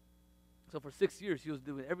 and so for 6 years he was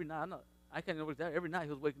doing every night. I can't remember that. Every night he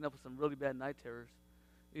was waking up with some really bad night terrors.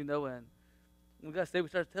 You know, and when we got saved, we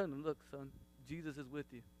started telling him, look, son, Jesus is with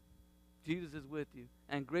you. Jesus is with you,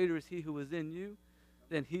 and greater is he who is in you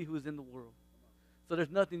than he who is in the world. So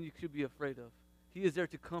there's nothing you should be afraid of. He is there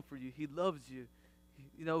to comfort you. He loves you.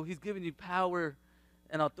 You know, he's given you power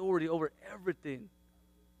and authority over everything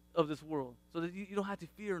of this world, so that you don't have to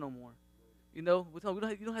fear no more. You know, you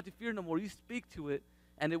don't have to fear no more. You speak to it,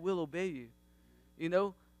 and it will obey you. You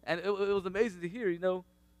know, and it was amazing to hear. You know,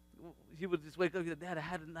 he would just wake up. He said, "Dad, I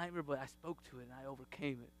had a nightmare, but I spoke to it, and I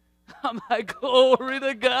overcame it." I'm like, glory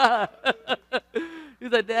to God.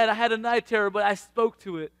 He's like, Dad, I had a night terror, but I spoke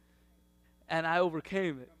to it, and I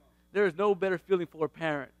overcame it. There is no better feeling for a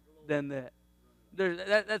parent than that.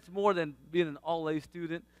 That's more than being an all-A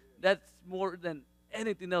student. That's more than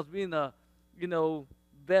anything else, being a, you know,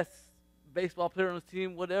 best baseball player on his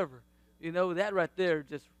team, whatever. You know, that right there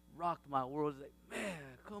just rocked my world. It's like, man,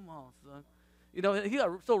 come on, son. You know, he got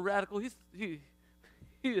so radical. He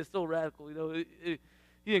is so radical, you know.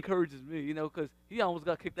 He encourages me, you know, because he almost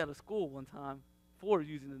got kicked out of school one time for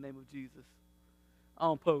using the name of Jesus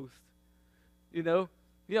on post. You know,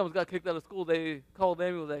 he almost got kicked out of school. They called him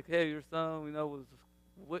and was like, hey, your son, you know, was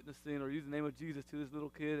witnessing or using the name of Jesus to this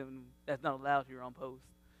little kid, and that's not allowed here on post.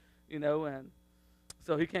 You know, and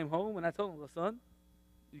so he came home, and I told him, well, son,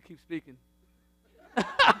 you keep speaking.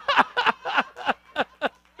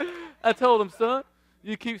 I told him, son,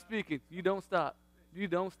 you keep speaking. You don't stop. You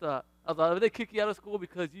don't stop. I was like, if they kick you out of school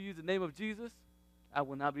because you use the name of Jesus, I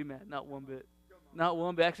will not be mad. Not one bit. Not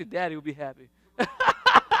one bit. Actually, Daddy will be happy.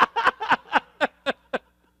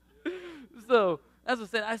 So, as I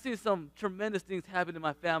said, I see some tremendous things happen in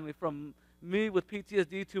my family, from me with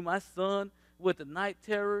PTSD to my son with the night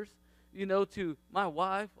terrors, you know, to my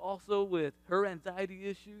wife also with her anxiety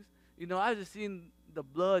issues. You know, I just seen the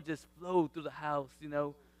blood just flow through the house, you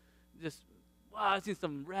know. Just, wow, I seen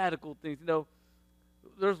some radical things, you know.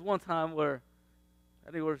 There was one time where I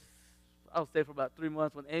think I was there for about 3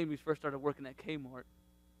 months when Amy first started working at Kmart.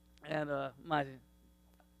 And my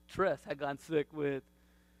Tress had gotten sick with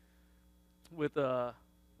a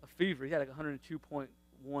fever. He had like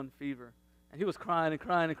 102.1 fever. And he was crying and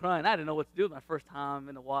crying and crying. I didn't know what to do. It was my first time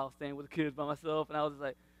in a while staying with the kids by myself. And I was just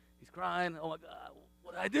like, he's crying. Oh, my God,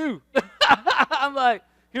 what did I do? I'm like,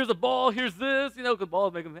 here's a ball, here's this. You know, because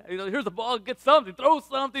balls make him, you know, here's a ball, get something, throw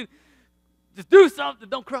something. Just do something,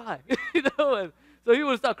 don't cry. You know, and so he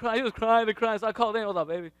wouldn't stop crying. He was crying and crying. So I called in, hold on,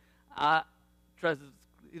 baby. Tress,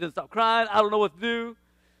 he doesn't stop crying. I don't know what to do.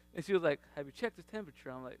 And she was like, have you checked his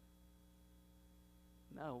temperature? I'm like,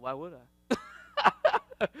 no, why would I?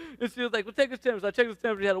 And she was like, well, take his temperature. I checked his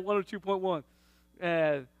temperature. He had a 102.1.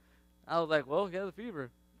 And I was like, well, he has a fever.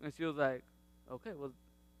 And she was like, okay, well,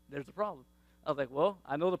 there's a problem. I was like, well,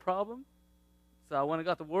 I know the problem. So I went and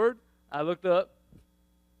got the word. I looked up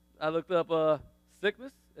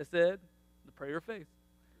sickness. It said the prayer of faith.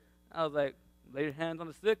 I was like, lay your hands on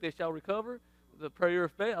the sick, they shall recover. The prayer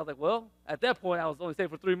of faith. I was like, well, at that point, I was only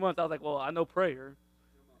saved for 3 months. I was like, well, I know prayer.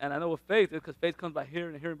 And I know what faith is, because faith comes by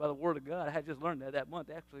hearing and hearing by the word of God. I had just learned that month,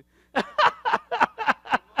 actually.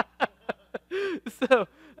 So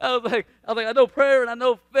I was like, I know prayer and I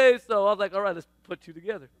know faith. So I was like, all right, let's put two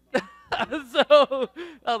together. So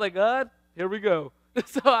I was like, God, here we go.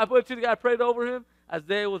 So I put two together. I prayed over him.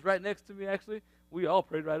 Isaiah was right next to me, actually. We all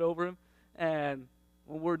prayed right over him. And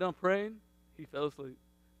when we were done praying, he fell asleep.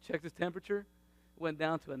 Checked his temperature. Went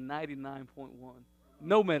down to a 99.1.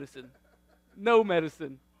 No medicine. No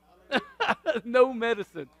medicine. No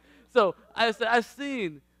medicine. So I said, I've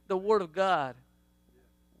seen the Word of God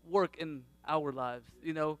work in our lives,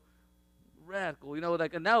 you know, radical, you know,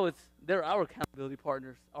 like, and now they're our accountability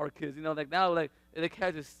partners, our kids, you know, like now, like, they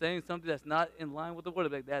catch us saying something that's not in line with the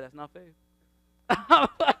Word, like, Dad, that's not faith. I'm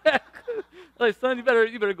like, son, you better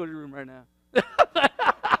go to your room right now.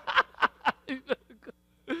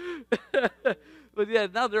 But yeah,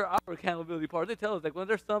 now they're our accountability partners. They tell us, like, when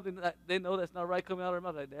there's something that they know that's not right coming out of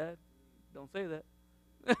their mouth, like, Dad, don't say that.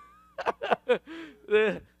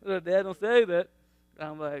 Dad, don't say that. And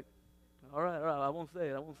I'm like, all right, I won't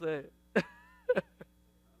say it.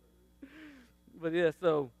 But yeah,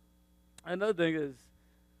 so another thing is,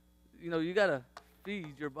 you know, you got to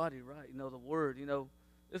feed your body right. You know, the Word, you know,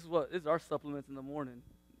 this is our supplements in the morning.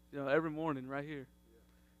 You know, every morning right here.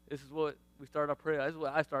 This is what we start our prayer. This is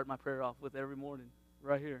what I start my prayer off with every morning,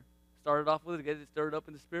 right here. Start it off with it, get it stirred up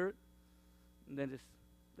in the Spirit, and then just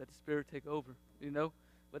let the Spirit take over, you know.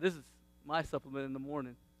 But this is my supplement in the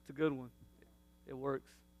morning. It's a good one. It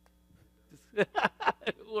works. It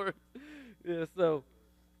works. Yeah, so,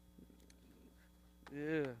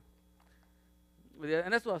 yeah. But yeah,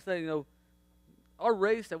 and that's what I say, you know, our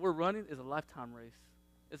race that we're running is a lifetime race.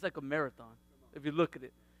 It's like a marathon, if you look at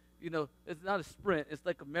it. You know, it's not a sprint. It's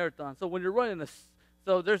like a marathon. So when you're running,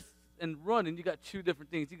 in running, you got two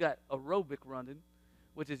different things. You got aerobic running,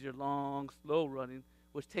 which is your long, slow running,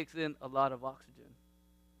 which takes in a lot of oxygen.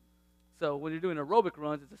 So when you're doing aerobic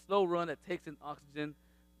runs, it's a slow run that takes in oxygen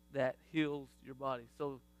that heals your body.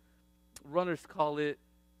 So runners call it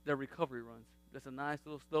their recovery runs. Just a nice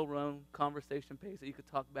little slow run, conversation pace that you could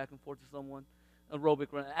talk back and forth to someone. Aerobic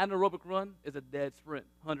run. An aerobic run is a dead sprint,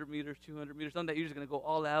 100 meters, 200 meters, something that you're just going to go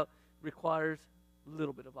all out, requires a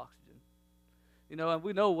little bit of oxygen. You know, and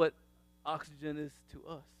we know what oxygen is to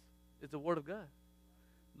us. It's the Word of God.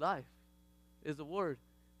 Life is the Word.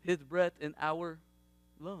 His breath in our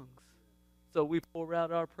lungs. So we pour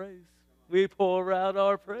out our praise. We pour out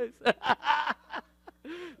our praise.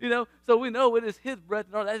 You know, so we know it is His breath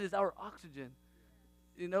and that is our oxygen.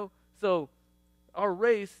 You know, so our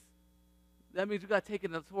race, that means we got to take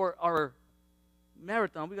in for our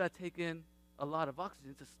marathon. We got to take in a lot of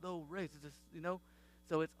oxygen. It's a slow race. It's just, you know,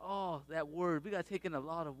 so it's all that Word. We got to take in a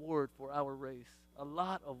lot of Word for our race. A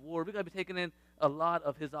lot of Word. We got to be taking in a lot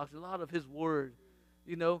of His oxygen, a lot of His Word.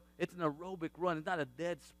 You know, it's an aerobic run. It's not a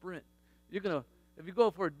dead sprint. If you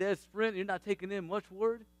go for a dead sprint, and you're not taking in much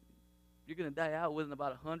Word, you're gonna die out within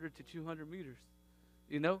about 100 to 200 meters.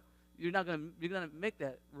 You know, you're gonna make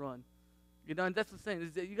that run. You know, and that's the thing,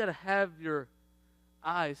 is that you got to have your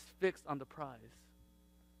eyes fixed on the prize.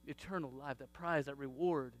 Eternal life, that prize, that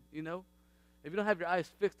reward, you know. If you don't have your eyes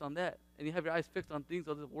fixed on that, and you have your eyes fixed on things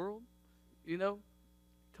of the world, you know,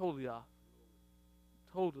 totally off.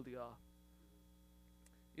 Totally off.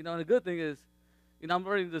 You know, and the good thing is, you know, I'm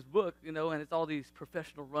reading this book, you know, and it's all these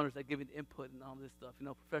professional runners that give you input and all this stuff, you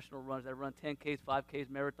know, professional runners that run 10Ks, 5Ks,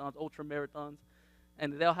 marathons, ultra marathons,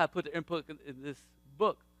 and they all have put their input in this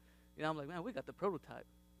book. You know, I'm like, man, we got the prototype.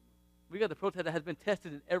 We got the prototype that has been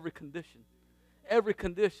tested in every condition. Every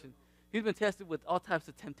condition. He's been tested with all types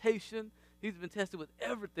of temptation. He's been tested with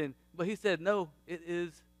everything. But he said, no, it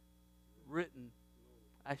is written.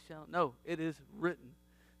 I shall. No, it is written.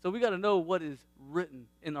 So we got to know what is written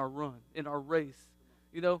in our run, in our race.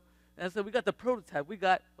 You know? And so we got the prototype. We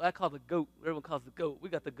got what I call the GOAT. Everyone calls the GOAT. We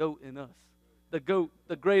got the GOAT in us. The GOAT,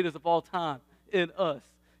 the greatest of all time in us.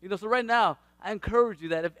 You know, so right now, I encourage you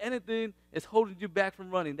that if anything is holding you back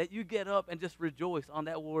from running, that you get up and just rejoice on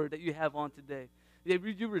that word that you have on today. If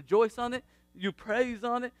you rejoice on it, you praise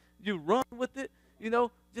on it, you run with it, you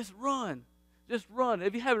know, just run. Just run.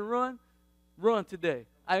 If you haven't run today.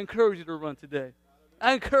 I encourage you to run today.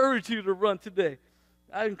 I encourage you to run today.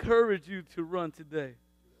 I encourage you to run today.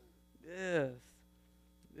 Yes.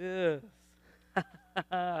 Yes.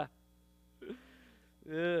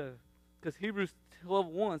 Yeah. Because Hebrews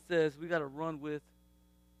 12:1 says we got to run with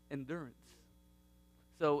endurance.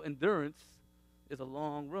 So endurance is a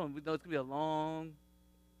long run. We know it's going to be a long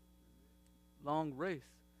race.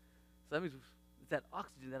 So that means it's that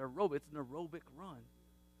oxygen, that aerobic. It's an aerobic run.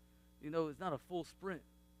 You know, it's not a full sprint.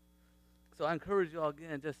 So I encourage you all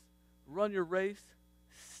again, just run your race,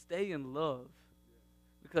 stay in love.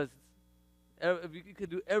 Because if you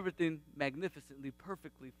could do everything magnificently,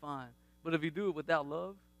 perfectly fine. But if you do it without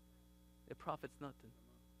love, it profits nothing.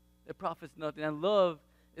 It profits nothing. And love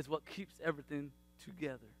is what keeps everything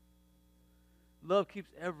together. Love keeps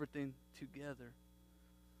everything together.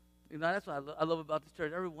 You know, that's what I love about this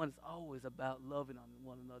church. Everyone is always about loving on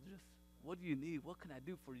one another. Just, what do you need? What can I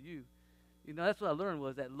do for you? You know, that's what I learned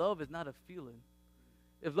was that love is not a feeling.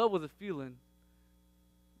 If love was a feeling,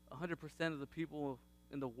 100% of the people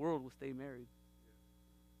in the world will stay married.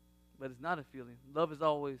 But it's not a feeling. Love is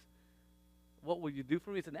always, what will you do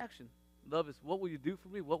for me? It's an action. Love is, what will you do for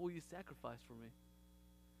me? What will you sacrifice for me?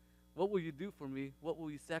 What will you do for me? What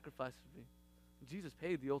will you sacrifice for me? Jesus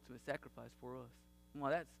paid the ultimate sacrifice for us.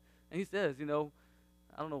 Well, and he says, you know,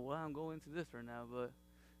 I don't know why I'm going into this right now, but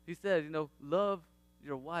he says, you know, love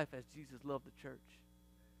your wife as Jesus loved the church.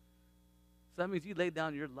 So that means you lay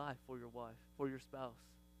down your life for your wife, for your spouse.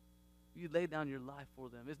 You lay down your life for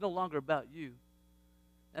them. It's no longer about you.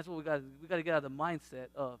 That's what we got to get out of the mindset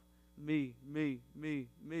of me.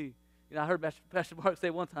 You know, I heard Pastor Mark say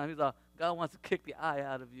one time, he's like, God wants to kick the eye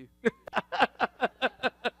out of you.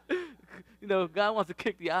 You know, God wants to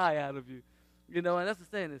kick the eye out of you. You know, and that's the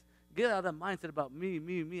saying is, get out of that mindset about me,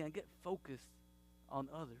 and get focused on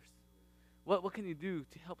others. What can you do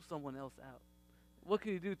to help someone else out? What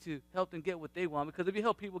can you do to help them get what they want? Because if you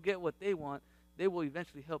help people get what they want, they will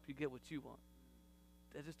eventually help you get what you want.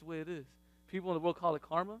 That's just the way it is. People in the world call it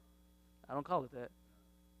karma. I don't call it that.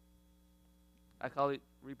 I call it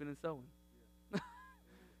reaping and sowing.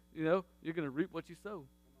 You know, you're going to reap what you sow.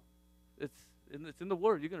 It's in the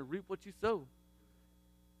word. You're going to reap what you sow.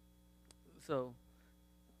 So,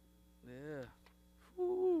 yeah.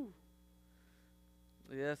 Woo.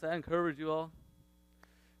 Yes, I encourage you all.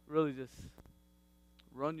 Really just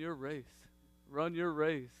run your race. Run your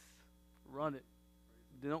race. Run it.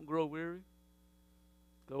 Don't grow weary.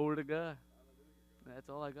 Glory to God. That's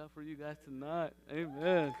all I got for you guys tonight.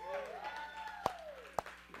 Amen.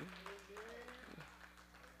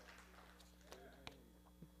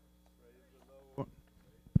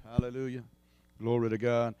 Hallelujah. Glory to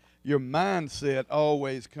God. Your mindset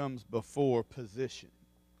always comes before position.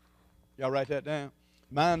 Y'all write that down?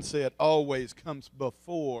 Mindset always comes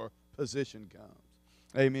before position comes.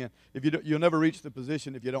 Amen. If you'll never reach the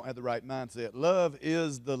position if you don't have the right mindset. Love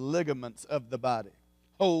is the ligaments of the body.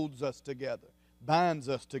 Holds us together. Binds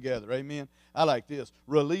us together. Amen. I like this.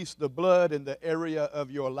 Release the blood in the area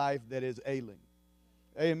of your life that is ailing.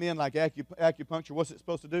 Amen. Like acupuncture, what's it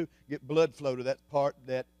supposed to do? Get blood flow to that part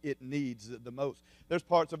that it needs the most. There's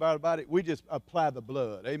parts of our body, we just apply the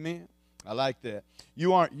blood. Amen. I like that.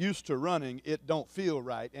 You aren't used to running, it don't feel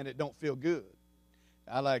right, and it don't feel good.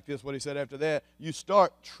 I like this, what he said after that. You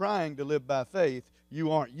start trying to live by faith,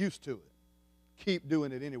 you aren't used to it. Keep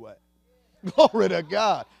doing it anyway. Glory to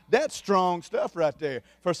God. That's strong stuff right there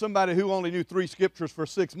for somebody who only knew 3 scriptures for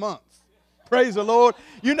 6 months. Praise the Lord.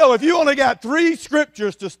 You know, if you only got 3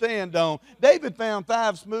 scriptures to stand on, David found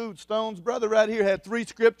 5 smooth stones. Brother right here had 3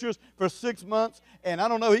 scriptures for 6 months, and I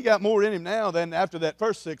don't know, he got more in him now than after that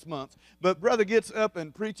first 6 months. But brother gets up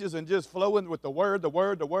and preaches and just flowing with the word, the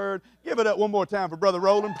word, the word. Give it up one more time for Brother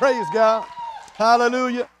Roland. Praise God.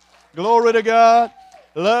 Hallelujah. Glory to God.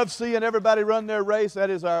 Love seeing everybody run their race. That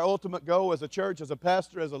is our ultimate goal as a church, as a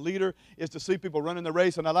pastor, as a leader, is to see people running the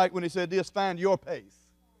race. And I like when he said this, find your pace.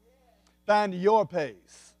 Find your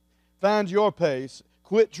pace. Find your pace.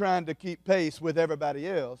 Quit trying to keep pace with everybody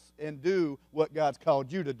else and do what God's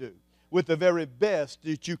called you to do with the very best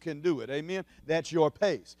that you can do it. Amen? That's your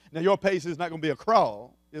pace. Now, your pace is not going to be a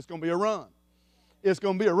crawl. It's going to be a run. It's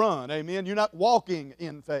going to be a run. Amen? You're not walking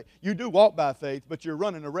in faith. You do walk by faith, but you're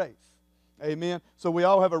running a race. Amen? So we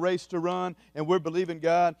all have a race to run, and we're believing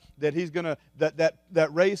God that He's going to,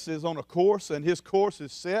 that race is on a course, and His course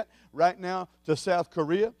is set right now to South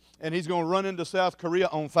Korea, and He's going to run into South Korea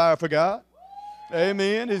on fire for God.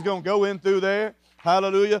 Amen? He's going to go in through there.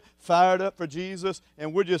 Hallelujah, fired up for Jesus,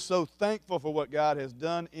 and we're just so thankful for what God has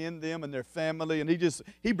done in them and their family, and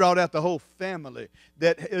He brought out the whole family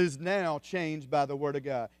that is now changed by the Word of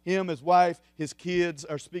God. Him, his wife, his kids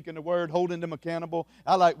are speaking the Word, holding them accountable.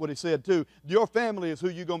 I like what he said too. Your family is who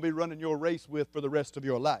you're going to be running your race with for the rest of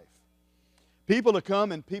your life. People will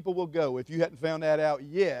come and people will go if you hadn't found that out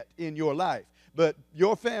yet in your life. But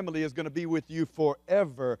your family is going to be with you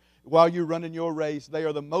forever while you're running your race. They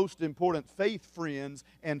are the most important faith friends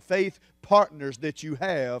and faith partners that you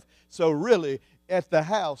have. So really, at the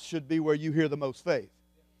house should be where you hear the most faith.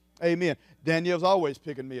 Amen. Danielle's always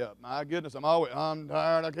picking me up. My goodness, I'm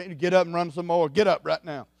tired. I can't get up and run some more. Get up right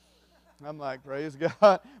now. I'm like, praise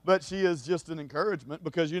God. But she is just an encouragement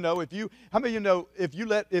because, if you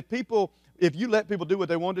let people do what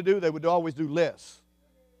they want to do, they would always do less.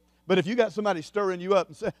 But if you got somebody stirring you up,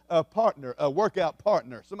 and say, a partner, a workout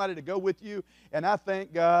partner, somebody to go with you, and I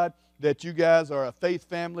thank God that you guys are a faith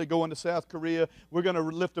family going to South Korea. We're going to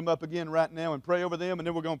lift them up again right now and pray over them, and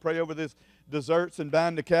then we're going to pray over this desserts and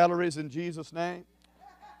bind the calories in Jesus' name.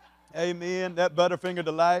 Amen. That Butterfinger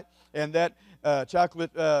Delight and that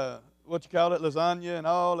chocolate, lasagna and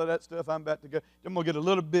all of that stuff. I'm about to go. I'm going to get a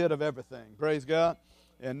little bit of everything. Praise God.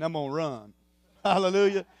 And I'm going to run.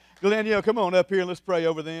 Hallelujah. Glenn, come on up here and let's pray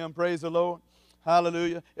over them. Praise the Lord.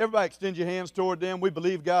 Hallelujah. Everybody extend your hands toward them. We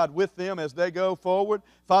believe God with them as they go forward.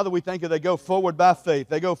 Father, we thank you they go forward by faith.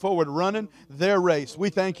 They go forward running their race. We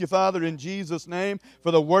thank you, Father, in Jesus' name for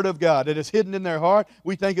the Word of God that is hidden in their heart.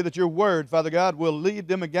 We thank you that your Word, Father God, will lead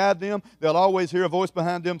them and guide them. They'll always hear a voice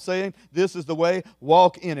behind them saying, this is the way,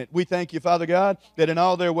 walk in it. We thank you, Father God, that in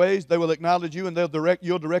all their ways they will acknowledge you and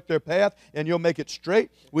you'll direct their path and you'll make it straight.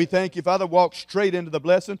 We thank you, Father, walk straight into the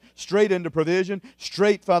blessing, straight into provision,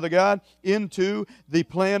 straight, Father God, into the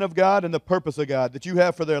plan of God and the purpose of God that you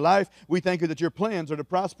have for their life. We thank you that your plans are to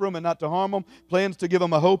prosper them and not to harm them, plans to give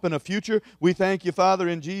them a hope and a future. We thank you, Father,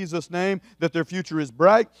 in Jesus' name, that their future is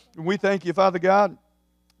bright. And we thank you, Father God,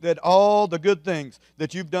 that all the good things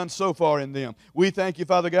that you've done so far in them. We thank you,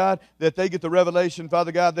 Father God, that they get the revelation,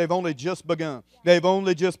 Father God, they've only just begun. They've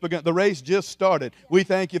only just begun. The race just started. We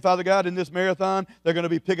thank you, Father God, in this marathon, they're going to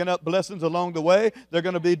be picking up blessings along the way. They're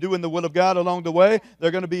going to be doing the will of God along the way. They're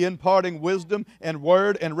going to be imparting wisdom and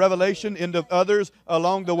word and revelation into others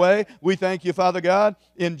along the way. We thank you, Father God,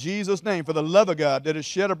 in Jesus' name, for the love of God that is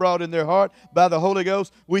shed abroad in their heart by the Holy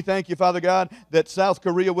Ghost. We thank you, Father God, that South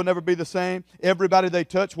Korea will never be the same. Everybody they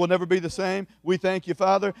touch will never be the same. We thank you,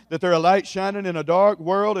 Father, that they're a light shining in a dark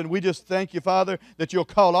world, and we just thank you, Father, that you'll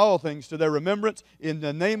call all things to their remembrance in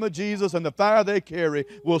the name of Jesus, and the fire they carry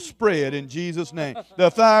will spread in Jesus' name. The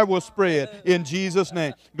fire will spread in Jesus'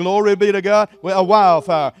 name. Glory be to God. Well, a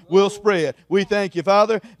wildfire will spread. We thank you,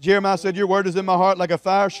 Father. Jeremiah said, your word is in my heart like a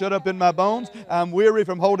fire shut up in my bones. I'm weary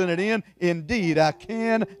from holding it in. Indeed, I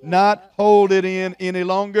cannot hold it in any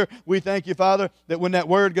longer. We thank you, Father, that when that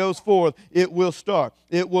word goes forth, it will start.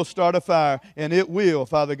 It will start a fire, and it will,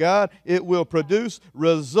 Father God, it will produce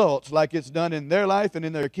results like it's done in their life and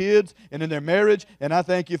in their kids and in their marriage. And I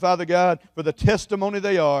thank you, Father God, for the testimony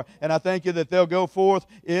they are. And I thank you that they'll go forth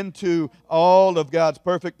into all of God's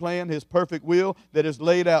perfect plan, His perfect will that is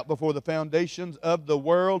laid out before the foundations of the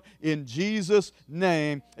world. In Jesus'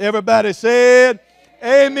 name. Everybody said,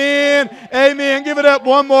 amen. Amen. Give it up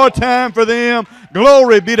one more time for them.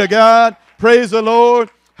 Glory be to God. Praise the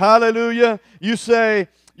Lord. Hallelujah. You say,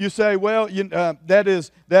 well, that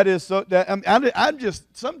is so. I'm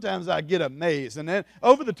just, sometimes I get amazed. And then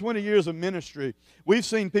over the 20 years of ministry, we've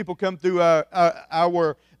seen people come through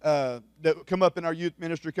that come up in our youth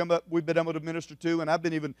ministry, we've been able to minister to, and I've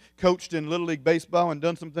been even coached in Little League Baseball and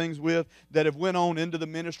done some things with that have went on into the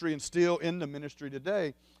ministry and still in the ministry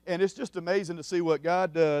today. And it's just amazing to see what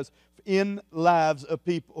God does in lives of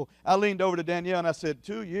people. I leaned over to Danielle and I said,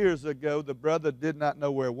 2 years ago, the brother did not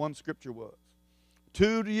know where one scripture was.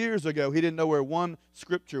 2 years ago, he didn't know where one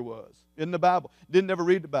scripture was in the Bible. Didn't ever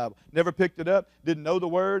read the Bible. Never picked it up. Didn't know the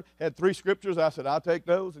word. Had 3 scriptures. I said, I'll take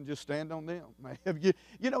those and just stand on them. And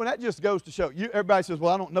that just goes to show. Everybody says,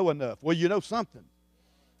 well, I don't know enough. Well, you know something.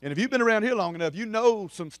 And if you've been around here long enough, you know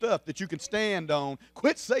some stuff that you can stand on.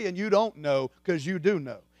 Quit saying you don't know, because you do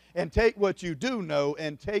know. and take what you do know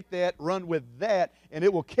and take that, run with that, and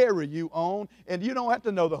it will carry you on. And you don't have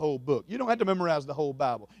to know the whole book. You don't have to memorize the whole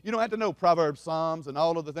Bible. You don't have to know Proverbs, Psalms, and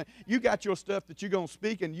all of the things. You got your stuff that you're going to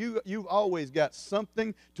speak, and you've always got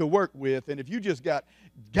something to work with. And if you just got,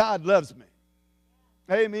 God loves me.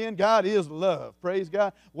 Amen. God is love. Praise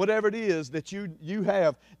God. Whatever it is that you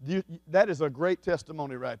have, that is a great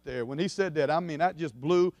testimony right there. When he said that, I mean, that just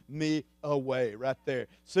blew me away right there.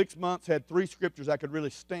 6 months, had 3 scriptures I could really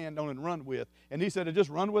stand on and run with. And he said to just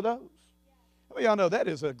run with those. How many of y'all know that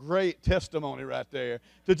is a great testimony right there?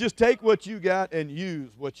 To just take what you got and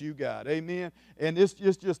use what you got. Amen. And it's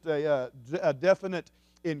just a definite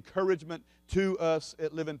encouragement to us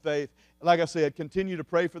at Living Faith. Like I said, continue to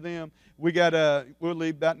pray for them. We'll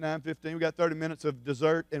leave about 9:15. We got 30 minutes of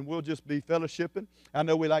dessert, and we'll just be fellowshipping. I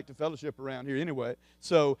know we like to fellowship around here anyway.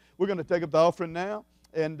 So we're going to take up the offering now.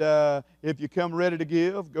 And if you come ready to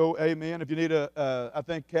give, go amen. If you need I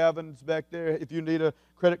think Calvin's back there. If you need a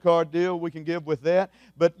credit card deal, we can give with that.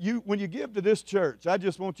 But when you give to this church, I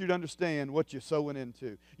just want you to understand what you're sowing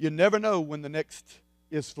into. You never know when the next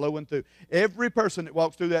is flowing through. Every person that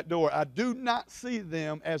walks through that door, I do not see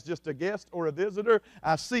them as just a guest or a visitor.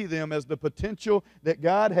 I see them as the potential that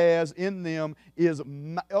God has in them is,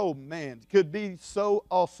 oh man, could be so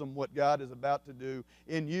awesome what God is about to do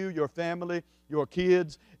in you, your family, your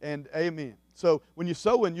kids, and amen. So when you're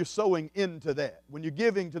sowing into that. When you're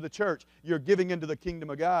giving to the church, you're giving into the kingdom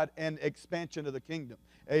of God and expansion of the kingdom.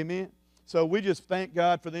 Amen. So we just thank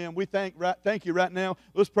God for them. We thank you right now.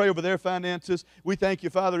 Let's pray over their finances. We thank you,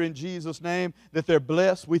 Father, in Jesus' name, that they're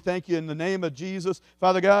blessed. We thank you in the name of Jesus,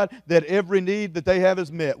 Father God, that every need that they have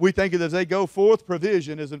is met. We thank you that as they go forth,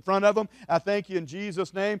 provision is in front of them. I thank you in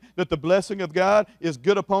Jesus' name that the blessing of God is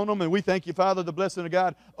good upon them. And we thank you, Father, the blessing of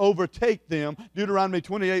God overtake them. Deuteronomy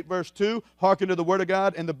 28, verse 2, hearken to the word of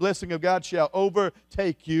God, and the blessing of God shall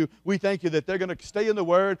overtake you. We thank you that they're going to stay in the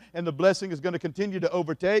word, and the blessing is going to continue to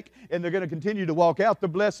overtake, and they're going to continue to walk out the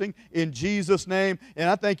blessing in Jesus' name. And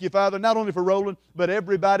I thank you, Father, not only for Roland, but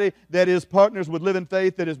everybody that is partners with Living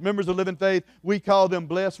Faith, that is members of Living Faith. We call them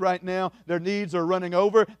blessed right now. Their needs are running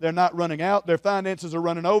over. They're not running out. Their finances are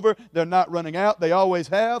running over. They're not running out. They always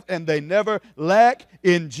have, and they never lack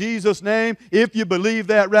in Jesus' name. If you believe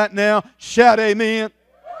that right now, shout amen.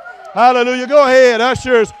 Hallelujah. Go ahead,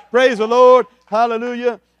 ushers. Praise the Lord.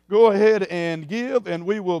 Hallelujah. Go ahead and give, and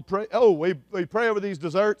we will pray. Oh, we pray over these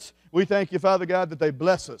desserts. We thank you, Father God, that they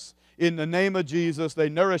bless us. In the name of Jesus, they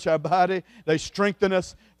nourish our body. They strengthen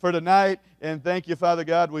us for tonight. And thank you, Father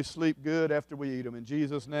God, we sleep good after we eat them. In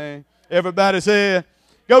Jesus' name. Everybody say,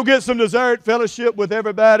 go get some dessert, fellowship with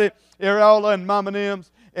everybody. They're all in Mama Nim's,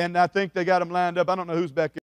 and I think they got them lined up. I don't know who's back there.